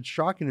dangerous. It's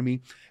shocking to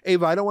me.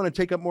 Ava, I don't want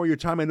to take up more of your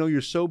time. I know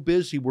you're so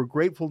busy. We're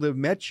grateful to have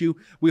met you.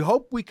 We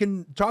hope we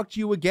can talk to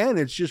you again.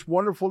 It's just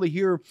wonderful to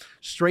hear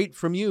straight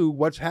from you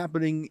what's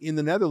happening in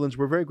the Netherlands.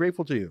 We're very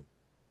grateful to you.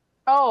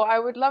 Oh, I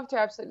would love to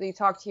absolutely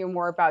talk to you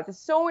more about this.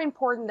 It's so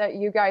important that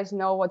you guys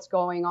know what's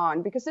going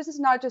on because this is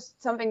not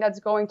just something that's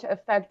going to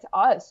affect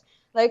us.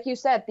 Like you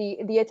said,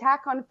 the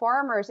attack on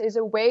farmers is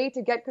a way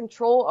to get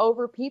control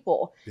over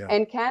people. Yeah.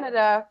 And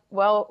Canada,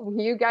 well,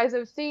 you guys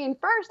have seen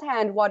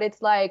firsthand what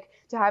it's like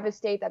to have a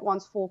state that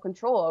wants full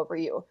control over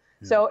you.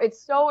 Yeah. So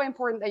it's so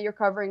important that you're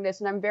covering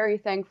this. And I'm very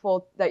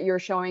thankful that you're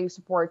showing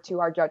support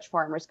to our Dutch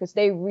farmers because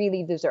they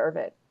really deserve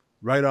it.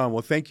 Right on.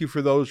 Well, thank you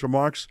for those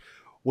remarks.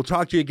 We'll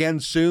talk to you again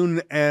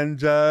soon. And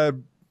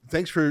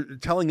thanks for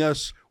telling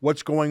us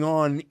what's going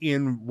on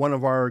in one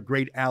of our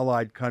great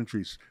allied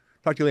countries.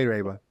 Talk to you later,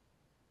 Ava.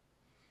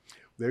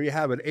 There you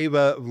have it.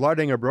 Ava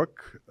Vlardingerbroek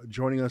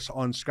joining us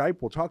on Skype.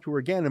 We'll talk to her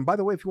again. And by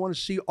the way, if you want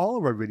to see all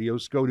of our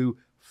videos, go to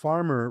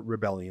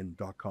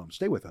farmerrebellion.com.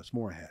 Stay with us.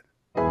 More ahead.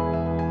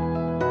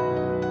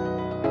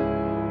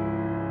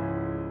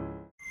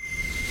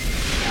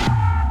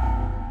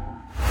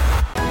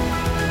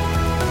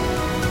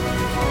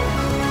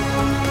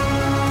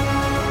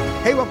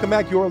 Hey, welcome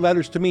back. Your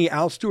Letters to Me.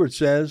 Al Stewart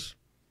says,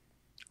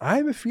 I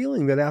have a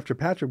feeling that after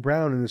Patrick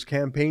Brown and his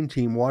campaign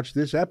team watch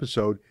this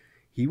episode,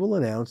 he will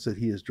announce that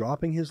he is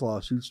dropping his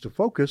lawsuits to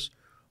focus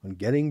on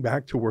getting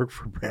back to work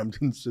for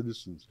Brampton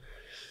citizens.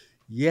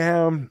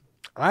 Yeah,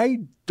 I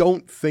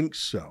don't think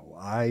so.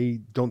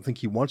 I don't think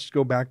he wants to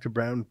go back to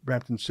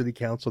Brampton City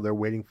Council. They're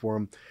waiting for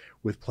him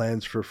with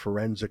plans for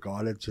forensic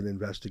audits and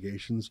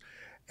investigations.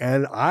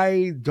 And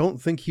I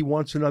don't think he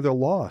wants another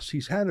loss.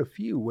 He's had a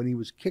few. When he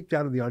was kicked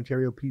out of the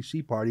Ontario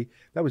PC Party,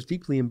 that was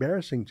deeply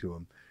embarrassing to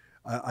him.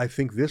 I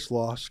think this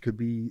loss could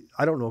be,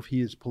 I don't know if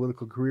his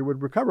political career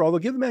would recover, although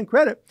give the man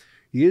credit.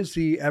 He is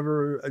the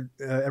ever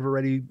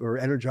ready or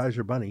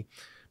Energizer Bunny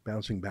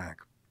bouncing back.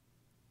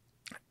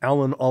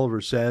 Alan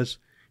Oliver says,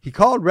 he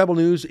called Rebel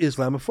News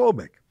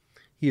Islamophobic.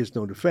 He has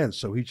no defense,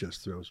 so he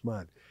just throws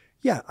mud.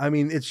 Yeah, I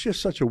mean, it's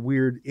just such a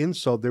weird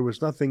insult. There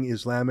was nothing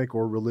Islamic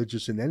or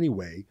religious in any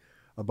way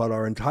about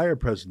our entire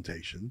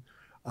presentation.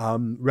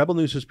 Rebel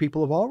News has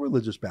people of all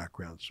religious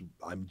backgrounds.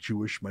 I'm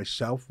Jewish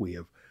myself. We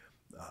have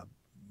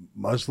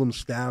Muslim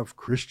staff,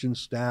 Christian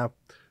staff,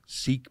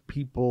 Sikh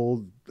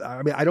people.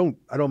 I mean, I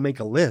don't make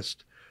a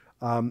list.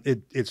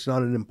 It's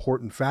not an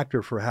important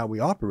factor for how we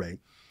operate.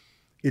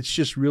 It's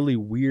just really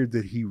weird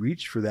that he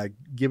reached for that,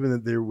 given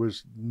that there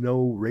was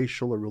no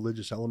racial or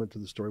religious element to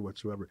the story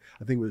whatsoever.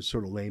 I think it was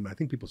sort of lame. I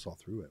think people saw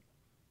through it.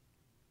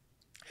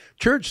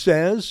 Church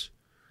says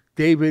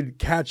David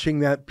catching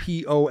that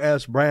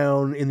P.O.S.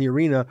 Brown in the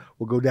arena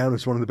will go down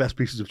as one of the best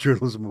pieces of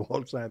journalism of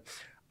all time.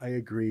 I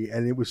agree.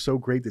 And it was so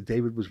great that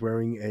David was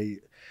wearing a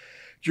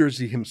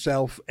jersey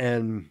himself,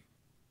 and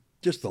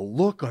just the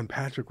look on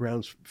Patrick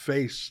Brown's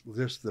face,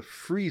 just the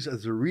freeze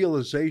as the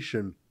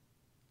realization,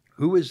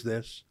 who is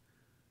this?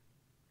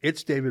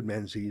 It's David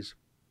Menzies.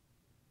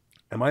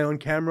 Am I on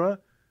camera?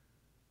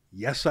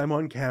 Yes, I'm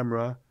on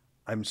camera.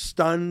 I'm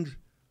stunned.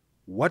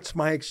 What's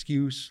my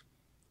excuse?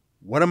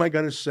 What am I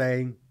going to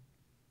say?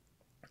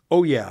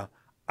 Oh yeah,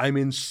 I'm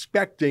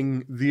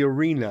inspecting the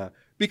arena.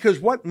 Because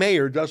what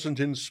mayor doesn't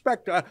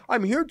inspect?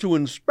 I'm here to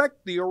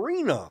inspect the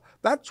arena.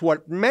 That's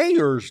what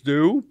mayors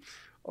do.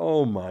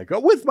 Oh my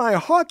God, with my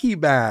hockey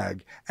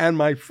bag and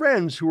my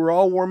friends who are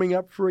all warming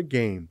up for a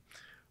game.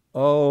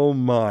 Oh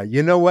my,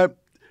 you know what?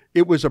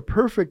 It was a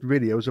perfect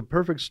video. It was a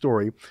perfect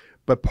story.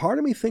 But part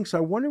of me thinks, I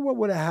wonder what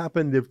would have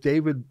happened if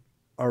David,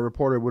 our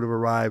reporter, would have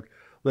arrived,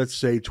 let's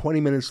say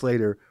 20 minutes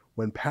later,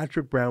 when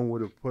Patrick Brown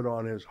would have put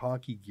on his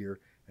hockey gear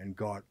and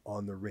got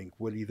on the rink.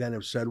 Would he then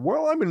have said,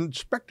 well, I'm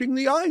inspecting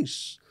the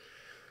ice?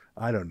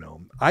 I don't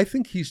know. I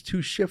think he's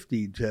too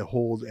shifty to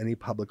hold any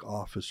public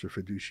office or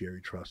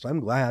fiduciary trust. I'm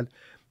glad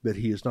that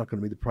he is not going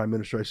to be the prime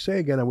minister. I say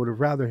again, I would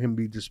have rather him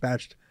be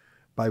dispatched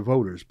by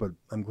voters, but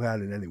I'm glad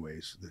in any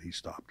ways that he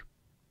stopped.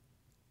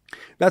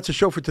 That's the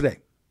show for today.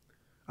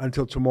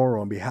 Until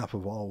tomorrow, on behalf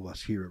of all of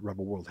us here at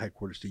Rebel World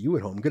Headquarters, to you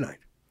at home, good night.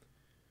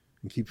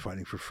 And keep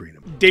fighting for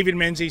freedom. David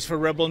Menzies for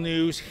Rebel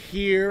News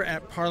here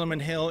at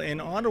Parliament Hill in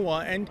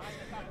Ottawa. And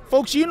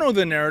Folks, you know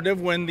the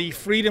narrative. When the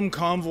Freedom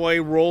Convoy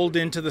rolled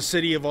into the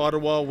city of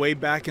Ottawa way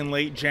back in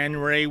late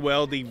January,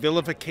 well, the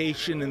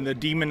vilification and the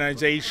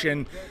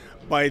demonization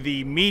by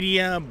the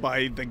media,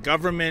 by the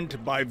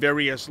government, by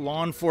various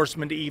law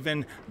enforcement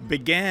even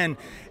began.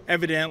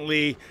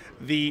 Evidently,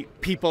 the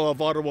people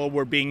of Ottawa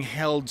were being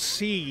held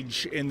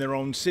siege in their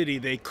own city.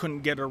 They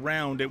couldn't get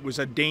around. It was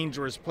a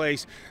dangerous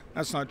place.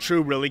 That's not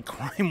true, really.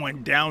 Crime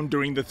went down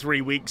during the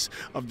 3 weeks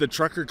of the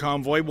trucker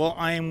convoy. Well,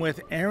 I am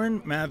with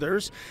Erin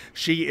Mathers.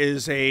 She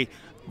is a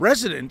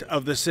resident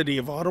of the city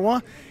of Ottawa,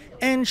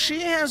 and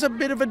she has a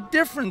bit of a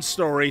different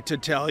story to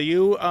tell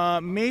you.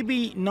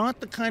 Maybe not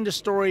the kind of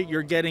story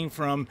you're getting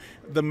from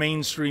the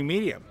mainstream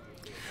media.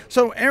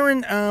 So,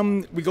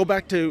 Erin, we go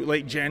back to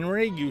late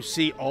January. You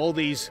see all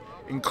these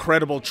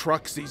incredible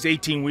trucks, these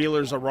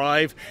 18-wheelers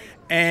arrive.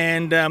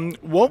 And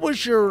what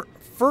was your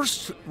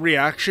first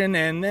reaction?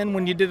 And then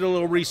when you did a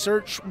little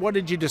research, what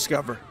did you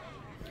discover?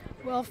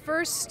 Well,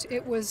 first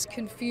it was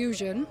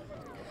confusion.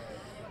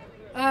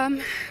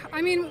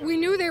 I mean, we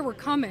knew they were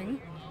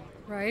coming,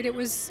 right? It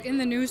was in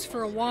the news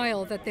for a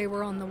while that they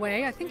were on the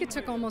way. I think it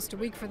took almost a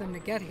week for them to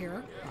get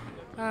here.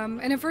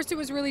 And at first it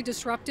was really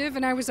disruptive,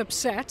 and I was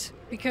upset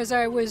because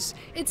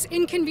it's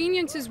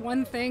inconvenience is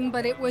one thing,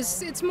 but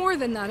it's more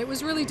than that. It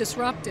was really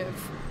disruptive,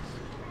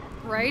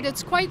 right?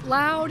 It's quite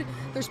loud.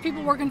 There's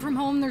people working from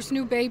home. There's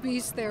new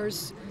babies.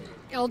 There's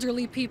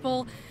elderly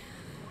people.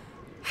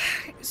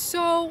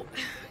 So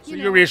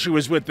your issue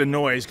was with the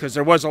noise, because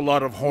there was a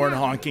lot of horn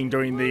honking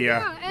during the...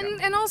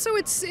 And also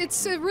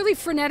it's a really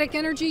frenetic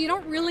energy. You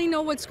don't really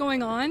know what's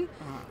going on.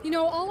 You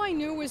know, all I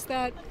knew was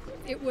that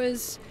it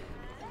was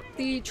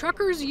the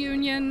truckers'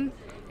 union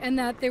and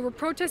that they were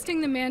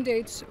protesting the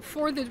mandates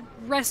for the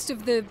rest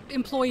of the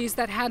employees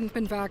that hadn't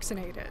been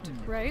vaccinated,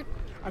 right?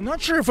 I'm not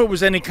sure if it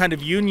was any kind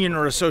of union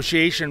or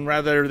association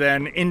rather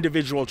than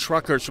individual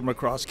truckers from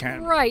across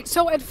Canada. Right.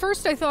 So at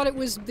first I thought it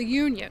was the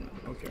union,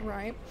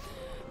 right?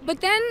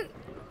 But then,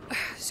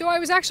 so I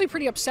was actually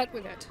pretty upset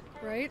with it,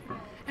 right?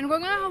 And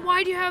going,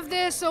 why do you have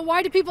this?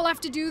 Why do people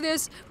have to do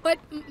this? But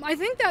I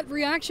think that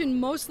reaction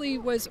mostly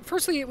was,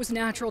 firstly, it was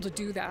natural to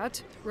do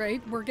that,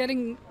 right? We're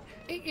getting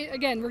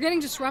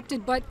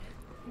disrupted, but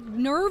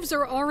nerves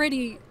are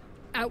already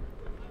out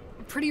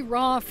pretty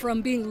raw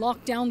from being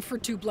locked down for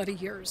 2 bloody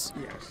years.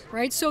 Yes.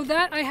 Right? So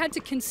that I had to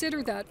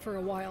consider that for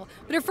a while.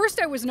 But at first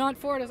I was not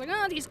for it. I was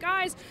like, these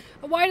guys,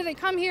 why do they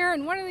come here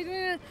and what are they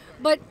doing?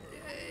 But,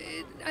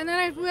 and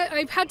then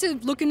I had to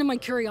look into my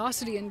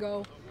curiosity and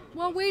go,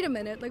 well, wait a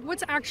minute, like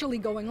what's actually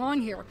going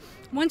on here?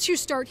 Once you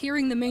start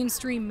hearing the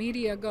mainstream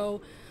media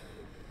go,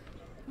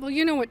 well,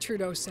 you know what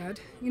Trudeau said.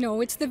 You know,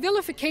 it's the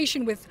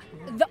vilification with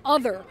the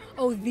other.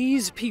 Oh,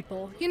 these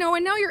people. You know,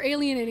 and now you're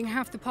alienating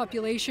half the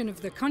population of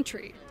the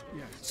country.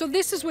 Yes. So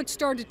this is what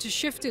started to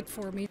shift it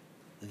for me.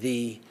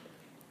 The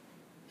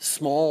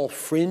small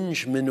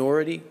fringe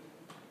minority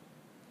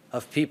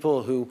of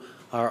people who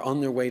are on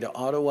their way to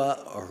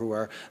Ottawa or who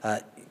are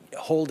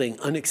holding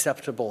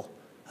unacceptable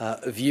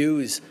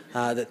views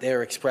that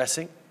they're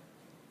expressing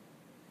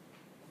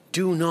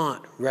do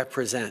not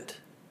represent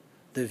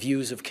the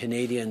views of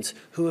Canadians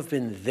who have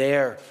been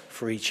there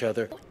for each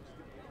other.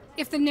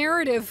 If the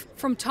narrative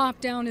from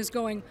top down is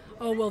going,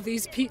 oh, well,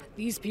 these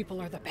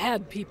people are the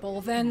bad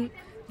people, then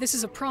this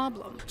is a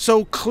problem.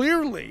 So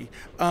clearly,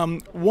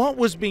 what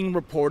was being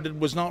reported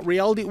was not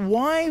reality.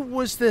 Why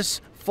was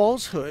this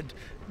falsehood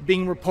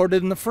being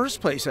reported in the first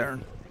place,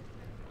 Erin?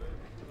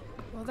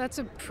 Well, that's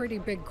a pretty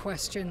big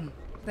question.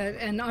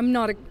 And I'm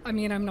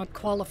not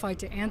qualified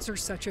to answer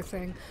such a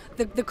thing.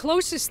 The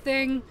closest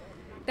thing,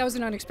 that was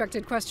an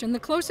unexpected question. The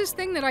closest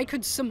thing that I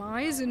could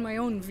surmise in my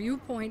own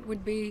viewpoint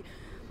would be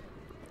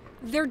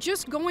they're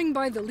just going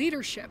by the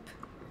leadership.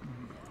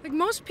 Like,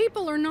 most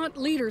people are not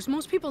leaders.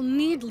 Most people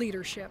need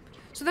leadership.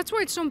 So that's why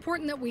it's so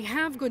important that we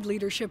have good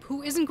leadership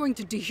who isn't going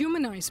to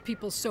dehumanize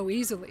people so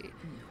easily.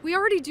 We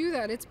already do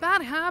that. It's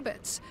bad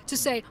habits to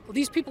say, well,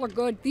 these people are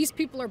good, these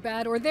people are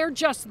bad, or they're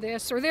just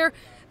this, or they're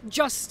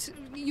just,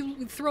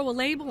 you throw a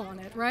label on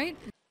it, right?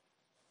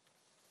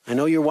 I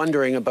know you're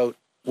wondering about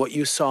what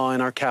you saw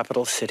in our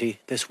capital city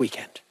this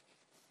weekend.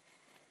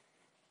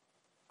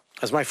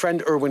 As my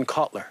friend Irwin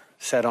Cotler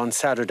said on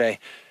Saturday,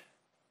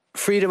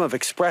 freedom of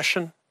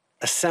expression,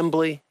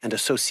 assembly, and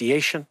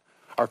association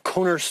are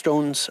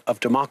cornerstones of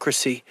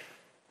democracy,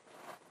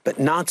 but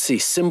Nazi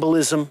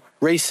symbolism,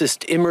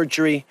 racist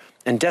imagery,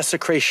 and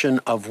desecration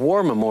of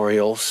war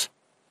memorials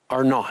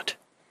are not.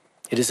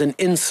 It is an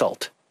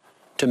insult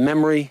to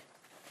memory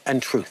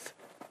and truth.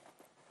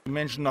 You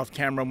mentioned off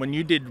camera, when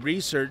you did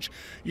research,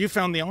 you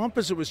found the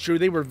opposite was true.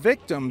 They were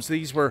victims.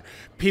 These were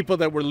people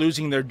that were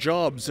losing their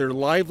jobs, their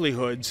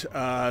livelihoods,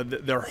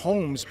 their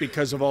homes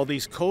because of all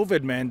these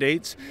COVID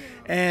mandates.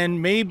 And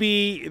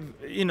maybe,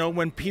 you know,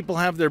 when people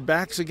have their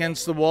backs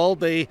against the wall,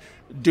 they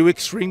do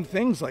extreme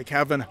things like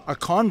having a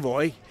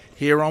convoy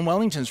here on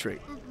Wellington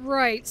Street.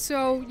 Right.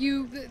 So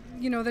you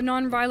know, the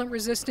nonviolent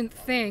resistant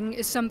thing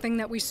is something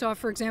that we saw,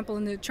 for example,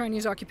 in the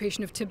Chinese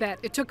occupation of Tibet.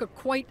 It took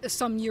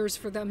some years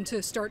for them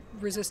to start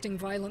resisting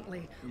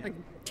violently, like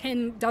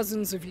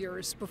dozens of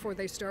years before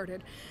they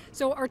started.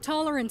 So our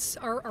tolerance,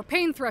 our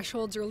pain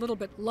thresholds are a little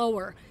bit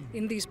lower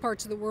in these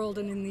parts of the world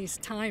and in these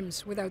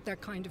times without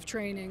that kind of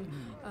training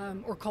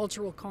or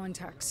cultural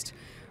context,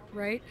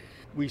 right?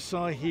 We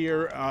saw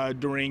here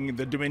during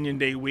the Dominion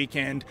Day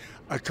weekend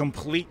a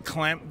complete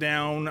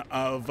clampdown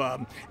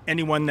of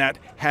anyone that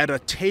had a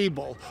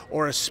table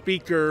or a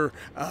speaker.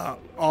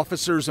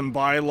 Officers and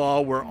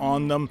bylaw were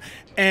on them,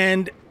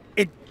 and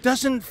it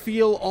doesn't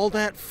feel all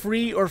that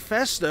free or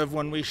festive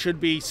when we should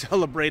be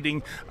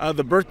celebrating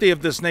the birthday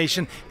of this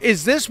nation.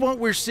 Is this what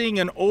we're seeing,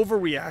 an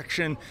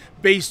overreaction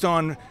based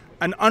on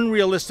an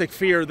unrealistic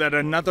fear that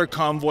another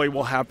convoy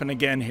will happen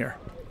again here?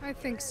 I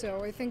think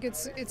so. I think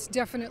it's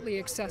definitely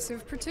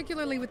excessive,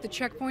 particularly with the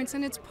checkpoints,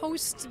 and it's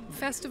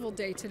post-festival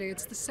day today.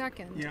 It's the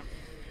 2nd. Yeah.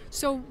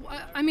 So,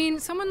 I mean,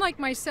 someone like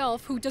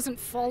myself who doesn't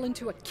fall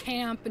into a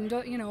camp and,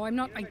 you know, I'm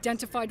not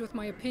identified with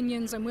my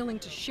opinions. I'm willing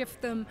to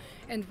shift them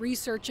and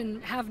research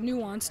and have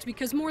nuanced,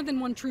 because more than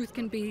one truth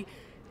can be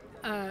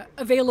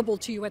available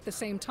to you at the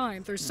same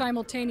time. There's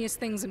simultaneous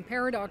things and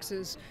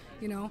paradoxes,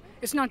 you know.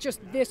 It's not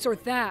just this or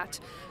that.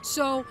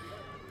 So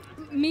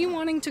me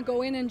wanting to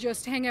go in and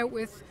just hang out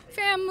with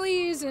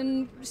families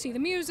and see the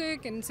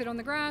music and sit on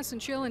the grass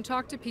and chill and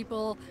talk to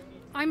people,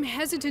 I'm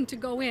hesitant to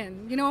go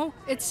in, you know?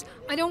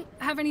 I don't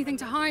have anything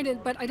to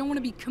hide, but I don't want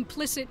to be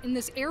complicit in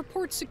this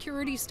airport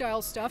security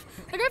style stuff.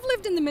 Like, I've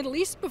lived in the Middle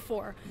East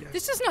before. Yes.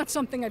 This is not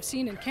something I've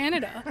seen in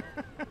Canada.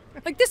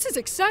 Like, this is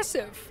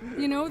excessive,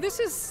 you know? This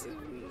is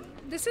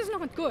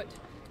not good,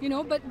 you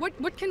know? But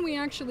what can we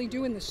actually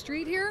do in the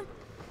street here?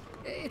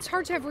 It's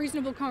hard to have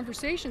reasonable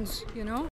conversations, you know?